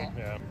awesome. cool.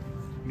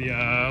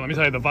 Yeah. Let me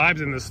tell you, the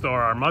vibes in this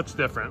store are much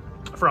different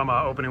from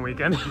opening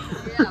weekend.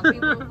 Yeah,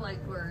 people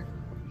like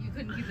you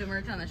couldn't keep the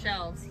merch on the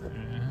shelves.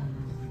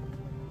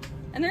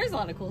 And there's a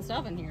lot of cool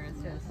stuff in here.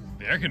 It's just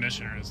the air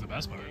conditioner is the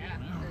best part. Yeah,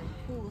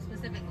 the pool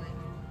specifically.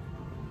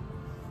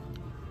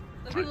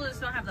 But people just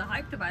don't have the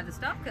hype to buy the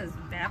stuff because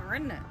they haven't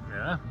ridden it.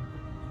 Yeah.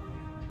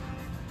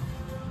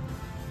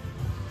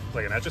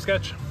 Like an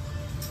Etch-a-Sketch?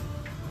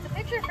 It's a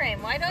picture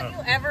frame. Why don't you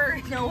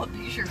ever know what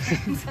picture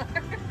frames are?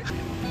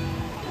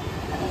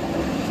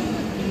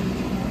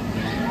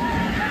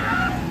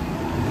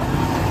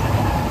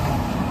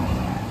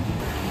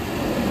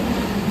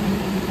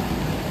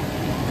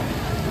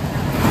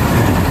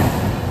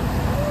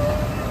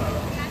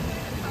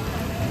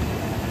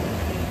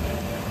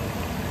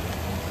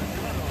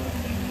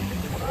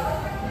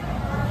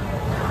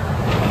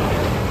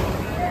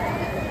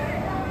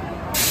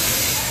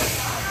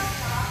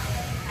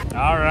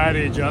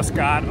 Alrighty, just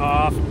got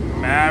off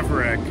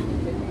Maverick.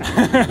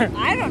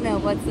 I don't know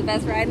what's the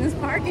best ride in this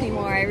park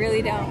anymore. I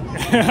really don't.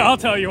 I'll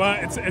tell you what,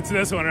 it's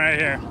this one right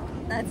here.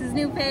 That's his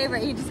new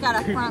favorite. He just got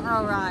a front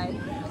row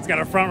ride. He's got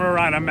a front row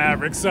ride on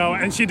Maverick,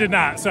 and she did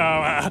not.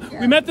 So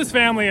we met this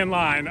family in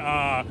line.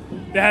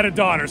 They had a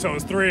daughter, so it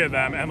was 3 of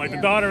them, and like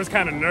the daughter was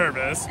kind of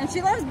nervous. And she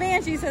loves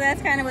Banshee, so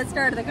that's kind of what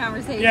started the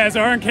conversation. Yeah,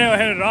 so her and Kayla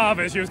hit it off,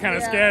 and she was kind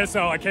of scared,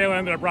 so like Kayla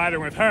ended up riding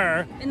with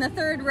her. In the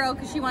 3rd row,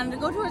 because she wanted to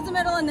go towards the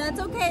middle, and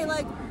that's okay.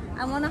 Like,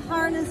 I want to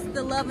harness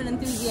the love and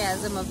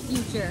enthusiasm of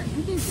future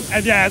enthusiasts.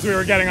 And yeah, as we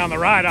were getting on the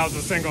ride, I was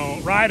a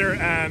single rider,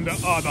 and the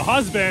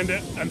husband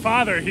and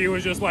father, he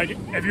was just like,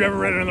 have you ever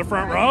ridden in the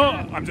front row?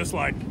 I'm just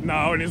like,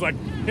 no. And he's like,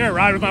 here,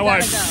 ride with my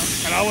wife. Go.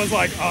 And I was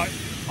like,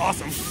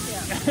 awesome.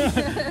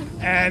 Yeah.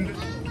 And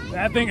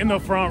that thing in the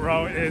front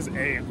row is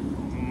a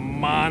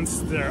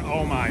monster.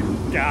 Oh my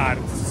God,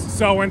 it's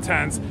so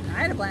intense.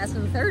 I had a blast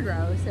in the 3rd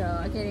row, so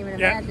I can't even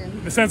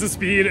imagine. The sense of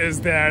speed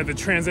is there. The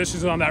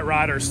transitions on that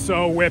ride are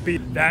so whippy.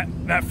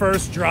 That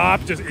first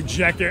drop, just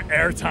eject your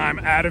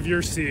airtime out of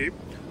your seat.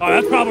 Oh,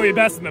 that's probably the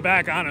best in the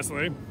back,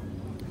 honestly.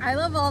 I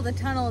love all the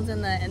tunnels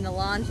and the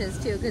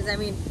launches too, because I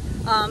mean,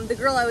 the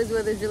girl I was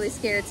with was really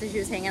scared, so she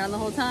was hanging on the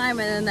whole time.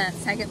 And then that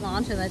second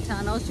launch in the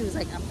tunnel, she was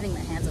like, "I'm putting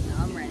my hands up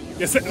now. I'm ready.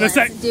 Let's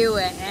do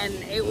it." And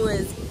it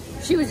was.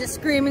 She was just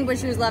screaming, but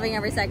she was loving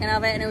every second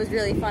of it, and it was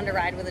really fun to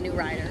ride with a new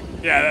rider.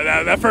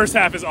 Yeah, that first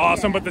half is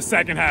awesome, but the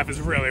second half is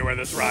really where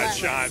this ride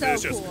shines. So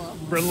it's just cool.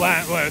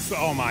 Relentless.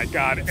 Oh my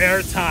God,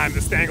 airtime,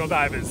 the Stangle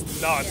Dive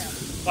is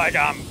nuts. Like,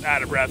 I'm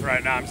out of breath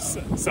right now. I'm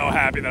just so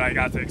happy that I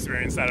got to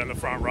experience that in the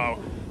front row.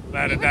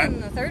 Even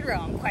in the 3rd row,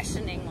 I'm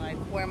questioning like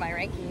where my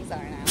rankings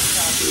are now.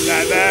 So.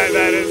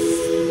 That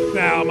is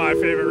now my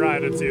favorite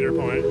ride at Cedar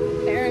Point.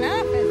 Fair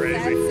enough.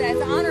 Crazy.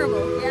 That's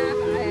honorable. Yeah,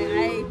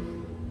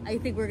 I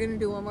think we're gonna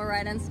do one more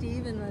ride on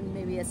Steve and then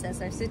maybe assess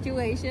our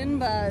situation.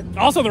 But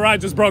also, the ride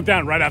just broke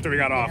down right after we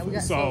got off. We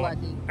got so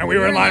lucky. And we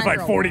were in line for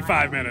like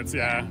 45 minutes.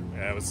 Yeah,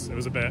 it was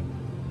a bit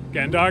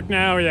getting dark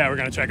now. Yeah, we're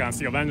gonna check on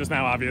Steel Vengeance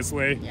now,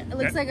 obviously. Yeah, it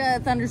looks like a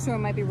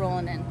thunderstorm might be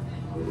rolling in.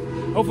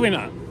 Hopefully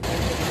not. Alright,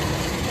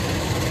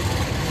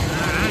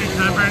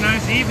 time for a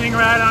nice evening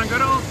ride on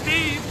good old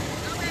Steve.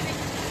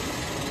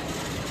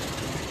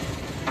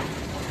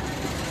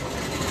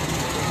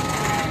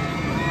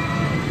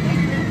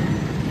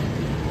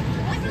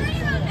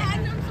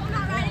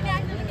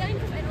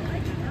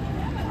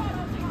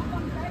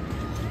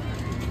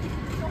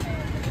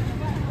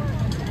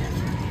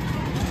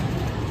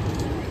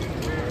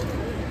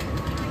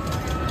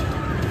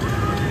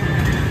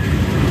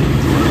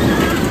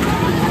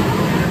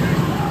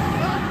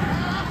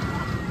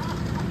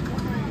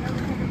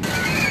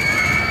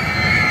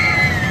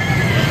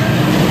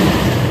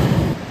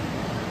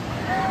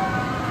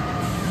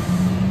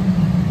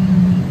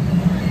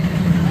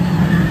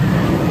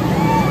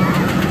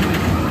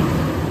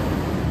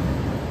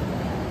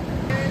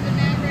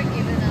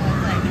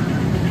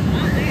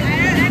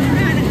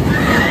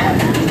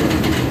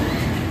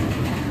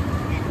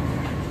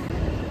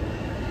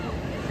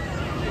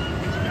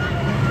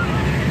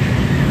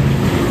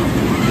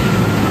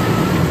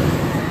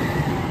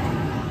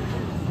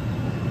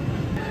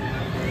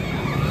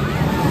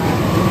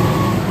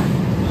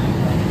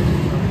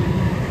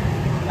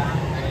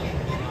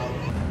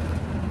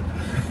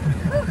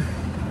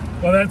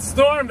 Well, that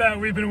storm that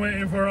we've been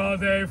waiting for all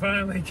day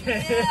finally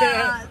came.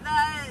 Yeah,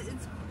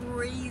 it's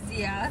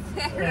crazy out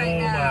there right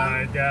now. Oh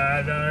my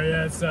God, oh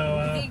yeah,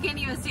 so... you can't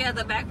even see out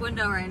the back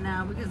window right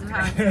now because of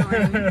how it's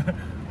storming.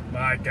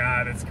 My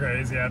God, it's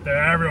crazy out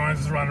there. Everyone's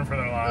just running for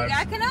their lives. We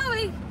got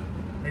Kenobi.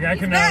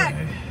 He's back.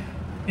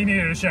 He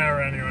needed a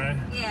shower anyway.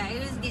 Yeah, he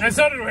was getting... And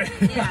so did we.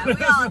 Yeah, we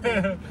all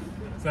did.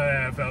 So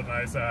yeah, it felt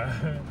nice.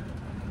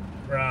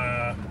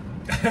 We're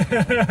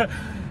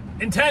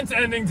intense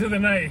ending to the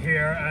night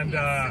here, and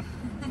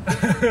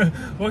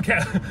we'll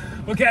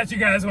catch you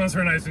guys once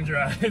we're nice and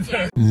dry.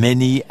 Yeah.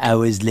 Many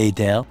hours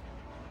later.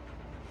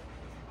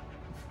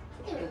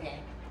 Okay.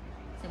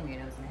 Some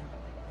weirdos,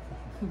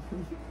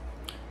 man.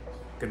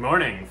 Good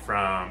morning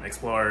from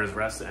Explorers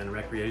Rest and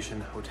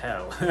Recreation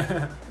Hotel.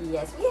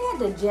 Yes, we had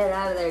to jet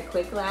out of there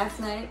quick last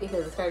night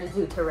because it started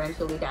to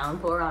torrentially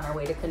downpour on our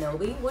way to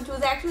Kenobi, which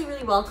was actually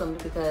really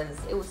welcomed because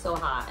it was so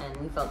hot and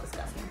we felt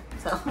disgusting.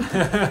 So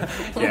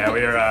yeah,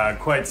 we were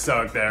quite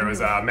soaked there. It was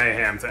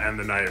mayhem to end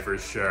the night for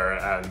sure,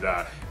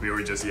 and we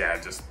were just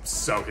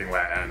soaking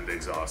wet and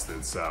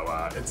exhausted.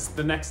 So it's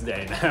the next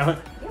day now.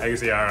 Yep. I can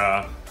see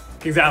our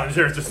Kings Island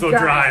shirts are still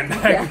drying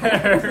back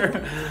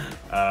there.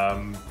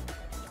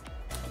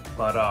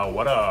 But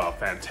what a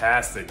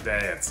fantastic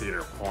day at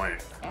Cedar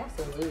Point.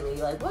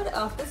 Absolutely. Like,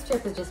 this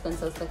trip has just been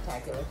so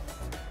spectacular.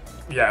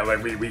 Yeah,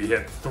 like we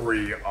hit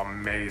 3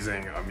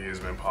 amazing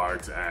amusement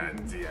parks,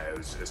 and yeah,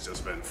 it's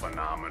just been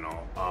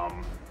phenomenal.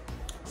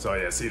 So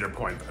yeah, Cedar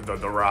Point,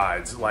 the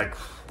rides, like,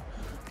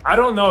 I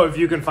don't know if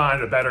you can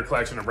find a better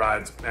collection of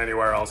rides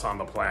anywhere else on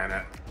the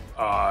planet.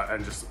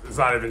 And just, it's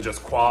not even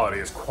just quality,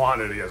 it's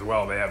quantity as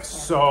well. They have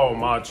so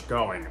much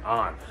going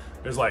on.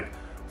 There's like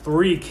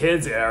 3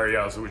 kids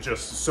areas with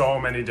just so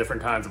many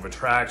different kinds of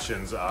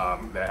attractions. They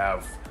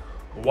have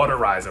water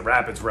rides,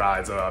 rapids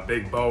rides, a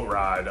big boat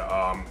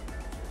ride,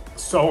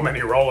 so many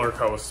roller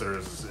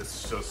coasters.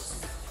 It's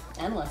just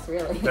endless,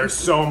 really. There's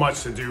so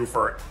much to do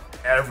for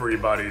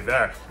everybody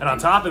there. And on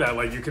top of that,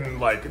 like, you can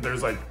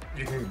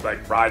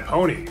ride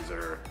ponies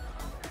or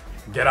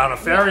get on a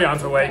ferry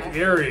onto Lake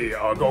Erie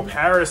or go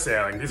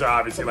parasailing. These are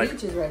obviously the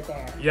beach is right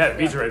there. Yeah, the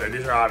beach is right there.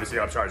 These are obviously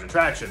upcharge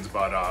attractions,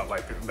 but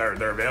like they're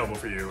available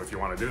for you if you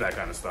want to do that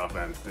kind of stuff,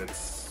 and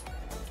it's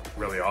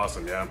really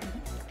awesome, yeah.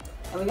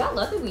 And we got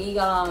lucky.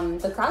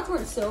 The crowds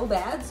weren't so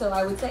bad, so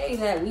I would say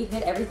that we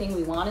hit everything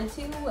we wanted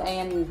to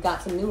and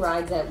got some new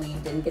rides that we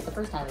didn't get the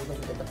first time we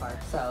visited the park,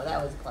 so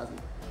that was pleasant.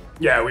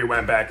 Yeah, we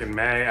went back in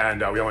May,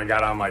 and we only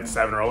got on like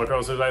 7 roller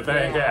coasters, I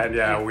think. Yeah, and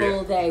yeah, we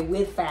full day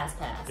with Fast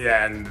Pass.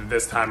 Yeah, and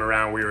this time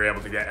around we were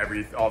able to get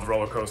all the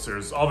roller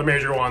coasters, all the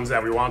major ones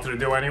that we wanted to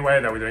do anyway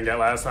that we didn't get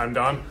last time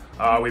done.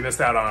 We missed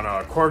out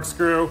on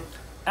Corkscrew.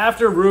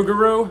 After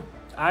Rougarou,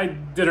 I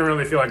didn't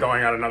really feel like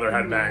going on another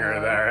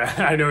headbanger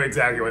there. I knew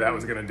exactly what that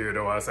was going to do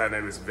to us, and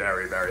it was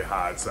very, very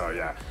hot. So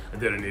yeah, I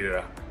didn't need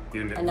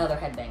another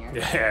headbanger.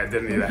 Yeah,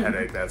 didn't need a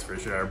headache, that's for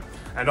sure.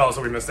 And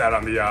also we missed out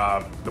on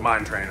the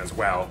mine train as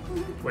well,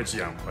 which,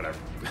 you know,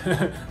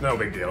 whatever. No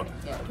big deal.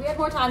 Yeah, if we had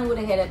more time we would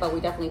have hit it, but we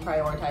definitely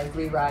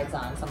prioritized rides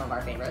on some of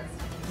our favorites.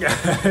 Yeah,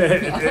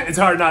 it's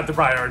hard not to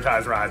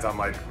prioritize rides on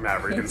like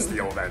Maverick and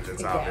Steel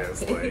Vengeance,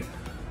 obviously.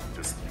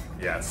 Just,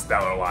 yeah,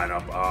 stellar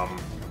lineup.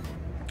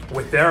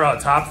 With their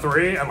top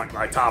 3 and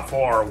like top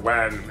 4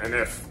 when and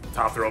if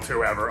Top Thrill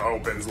 2 ever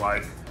opens,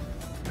 like,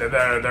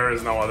 there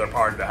is no other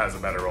park that has a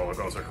better roller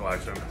coaster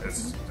collection.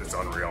 It's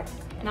unreal.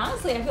 And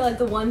honestly, I feel like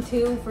the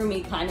 1-2 for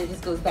me kind of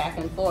just goes back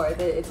and forth.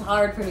 It's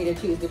hard for me to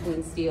choose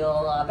between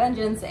Steel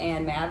Vengeance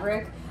and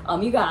Maverick.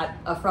 You got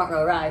a front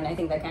row ride, and I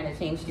think that kind of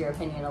changed your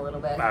opinion a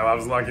little bit. I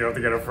was lucky enough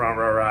to get a front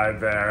row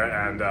ride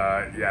there, and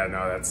yeah,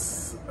 no,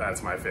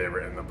 that's my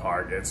favorite in the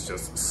park. It's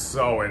just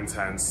so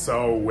intense,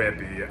 so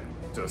whippy,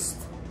 just.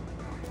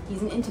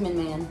 He's an intimate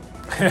man.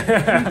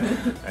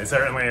 I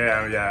certainly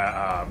am,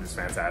 yeah. Just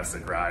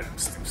fantastic ride.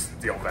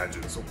 Steel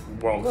Vengeance,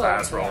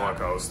 world-class roller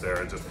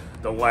coaster. Just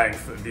the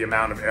length, the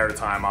amount of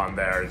airtime on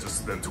there,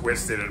 just the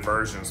twisted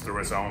inversions through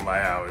its own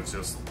layout. It's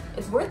just...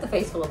 It's worth the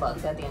face full of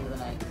bugs at the end of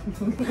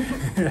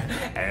the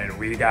night. And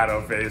we got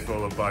a face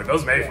full of bugs.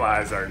 Those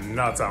mayflies are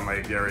nuts on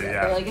Lake Erie,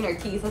 yeah. They're like in our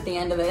teeth at the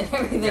end of it.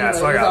 Everything. Yeah,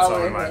 so I got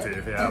some in my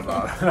teeth,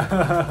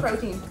 yeah.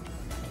 Protein.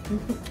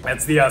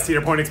 That's the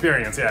Cedar Point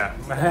experience, yeah.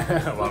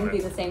 I love it. Wouldn't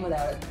be the same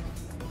without it.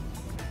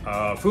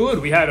 Food,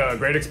 we had a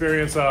great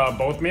experience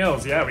both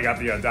meals. Yeah, we got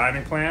the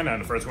dining plan,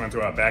 and first we went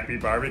to a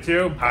Backbeat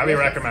Barbecue. Highly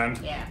recommend.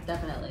 Yeah,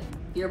 definitely.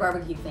 If you're a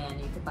barbecue fan,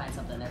 you could find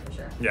something there for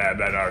sure. Yeah,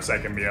 then our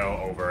second meal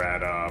over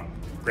at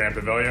Grand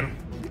Pavilion.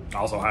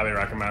 Also highly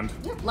recommend.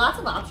 Yep, lots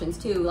of options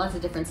too, lots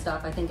of different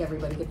stuff. I think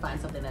everybody could find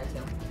something there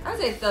too. I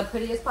would say the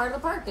prettiest part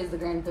of the park is the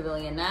Grand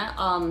Pavilion.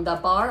 The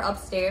bar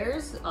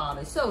upstairs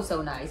is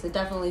so nice. It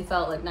definitely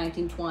felt like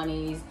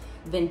 1920s,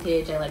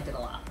 vintage. I liked it a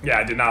lot. Yeah,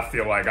 I did not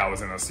feel like I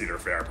was in a Cedar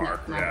Fair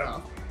park. No, not at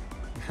all.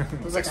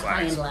 It was like a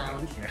high-end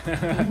lounge.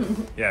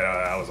 Yeah, no,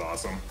 that was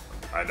awesome.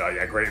 And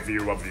yeah, great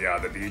view of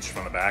the beach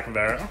from the back of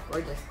there. Yeah,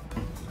 gorgeous.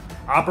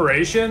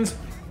 Operations,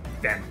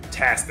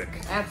 fantastic.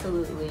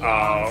 Absolutely.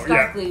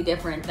 Starkly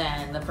different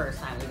than the first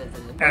time we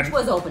visited, which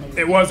was opening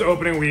weekend. It was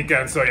opening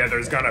weekend, so yeah,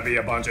 there's gonna be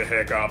a bunch of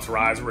hiccups.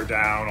 Rides were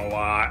down a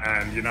lot,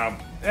 and you know,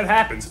 it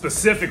happened.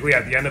 Specifically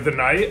at the end of the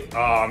night,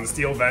 the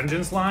Steel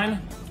Vengeance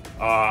line.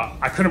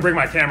 I couldn't bring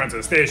my camera into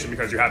the station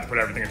because you have to put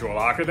everything into a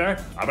locker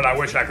there, but I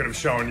wish I could have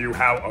shown you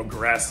how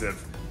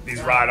aggressive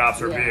these ride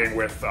ops are being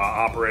with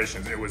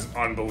operations. It was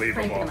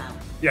unbelievable.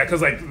 Yeah,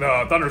 because like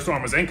the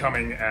thunderstorm was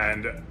incoming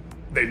and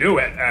they knew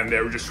it, and they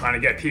were just trying to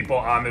get people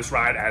on this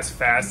ride as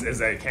fast as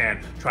they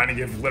can, trying to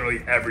give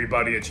literally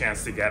everybody a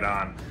chance to get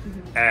on.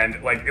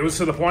 And like it was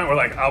to the point where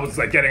like I was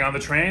like getting on the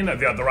train,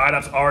 the ride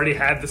ops already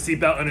had the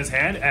seatbelt in his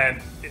hand,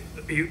 and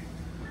he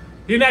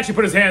didn't actually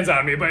put his hands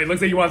on me, but it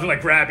looks like he wanted to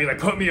like grab me, like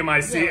put me in my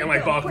seat and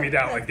like bulk me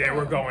down. Like they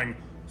were going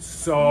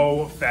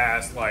so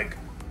fast, like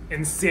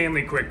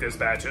insanely quick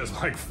dispatches,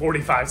 like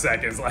 45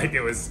 seconds. Like,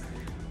 it was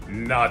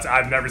nuts.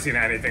 I've never seen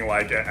anything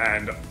like it,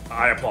 and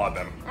I applaud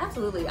them.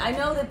 Absolutely. I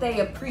know that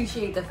they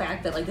appreciate the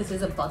fact that like this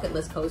is a bucket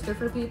list coaster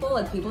for people.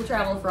 Like people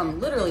travel from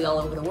literally all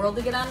over the world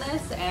to get on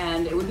this,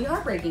 and it would be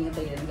heartbreaking if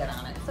they didn't get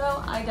on it.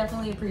 So I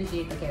definitely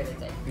appreciate the care they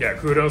take. Yeah,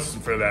 kudos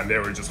for them. They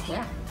were just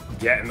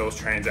getting those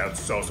trains out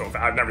so fast.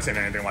 I've never seen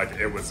anything like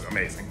it. It was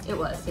amazing. It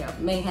was, yeah,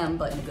 mayhem,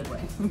 but in a good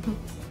way.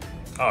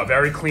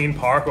 Very clean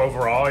park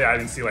overall. Yeah, I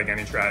didn't see like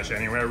any trash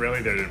anywhere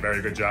really. They did a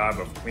very good job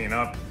of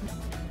cleanup.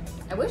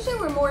 I wish there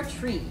were more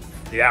trees.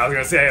 Yeah, I was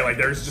gonna say, like,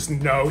 there's just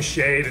no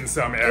shade in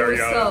some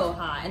area. It was so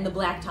hot, and the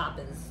black top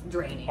is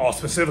draining. Oh,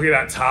 specifically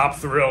that top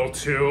thrill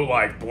too,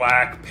 like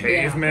black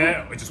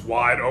pavement, which is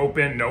wide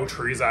open, no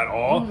trees at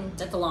all.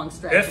 That's a long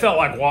stretch. It felt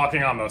like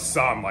walking on the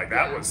sun. Like,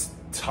 that was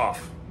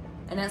tough.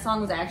 And that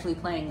song was actually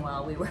playing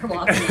while we were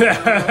walking.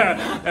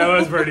 That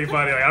was pretty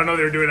funny. Like, I don't know if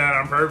they were doing that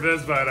on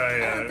purpose, but I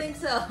don't think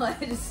so. I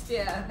just,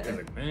 They're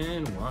like,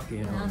 man,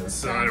 walking on the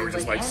sun. sun. We're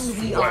just like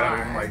sweating.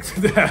 Like,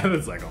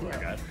 it's like, oh my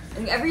God.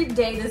 And every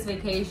day this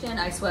vacation,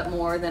 I sweat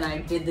more than I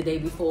did the day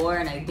before,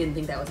 and I didn't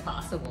think that was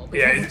possible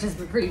because it's just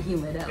been pretty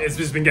humid out. It's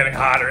just been getting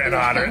hotter and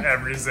hotter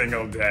every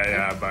single day.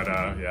 Yeah, but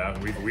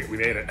we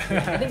made it.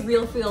 I think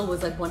real feel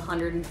was like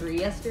 103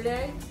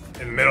 yesterday.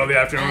 In the middle of the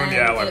afternoon,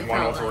 And like it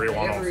 103, felt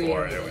like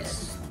 104. It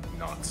was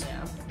nuts.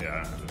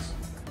 Yeah. Just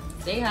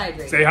stay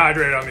hydrated. Stay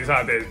hydrated on these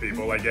hot days,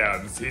 people. Like,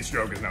 yeah, this heat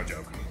stroke is no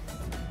joke.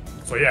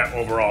 So yeah,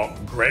 overall,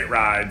 great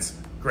rides,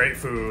 great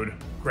food,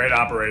 great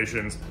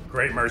operations,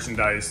 great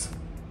merchandise.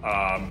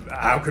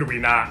 How could we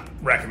not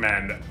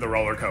recommend the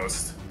roller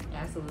coaster?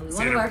 Absolutely,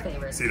 one of our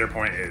favorites. Cedar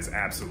Point is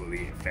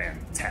absolutely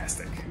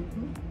fantastic.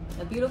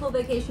 A beautiful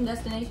vacation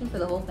destination for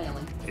the whole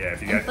family. Yeah,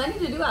 if you and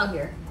plenty to do out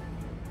here.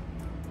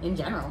 In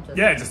general.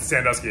 Just the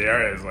Sandusky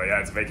area is like,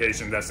 it's a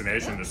vacation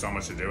destination. There's so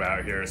much to do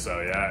out here.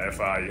 So yeah, if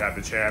you have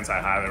the chance, I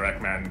highly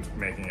recommend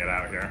making it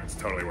out here. It's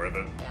totally worth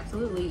it.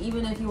 Absolutely,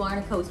 even if you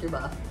aren't a coaster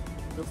buff,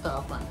 you'll still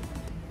have fun.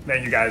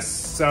 Thank you guys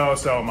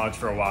so much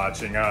for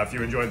watching. If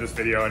you enjoyed this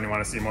video and you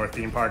want to see more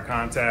theme park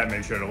content,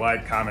 make sure to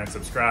like, comment,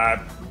 subscribe.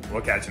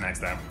 We'll catch you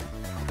next time.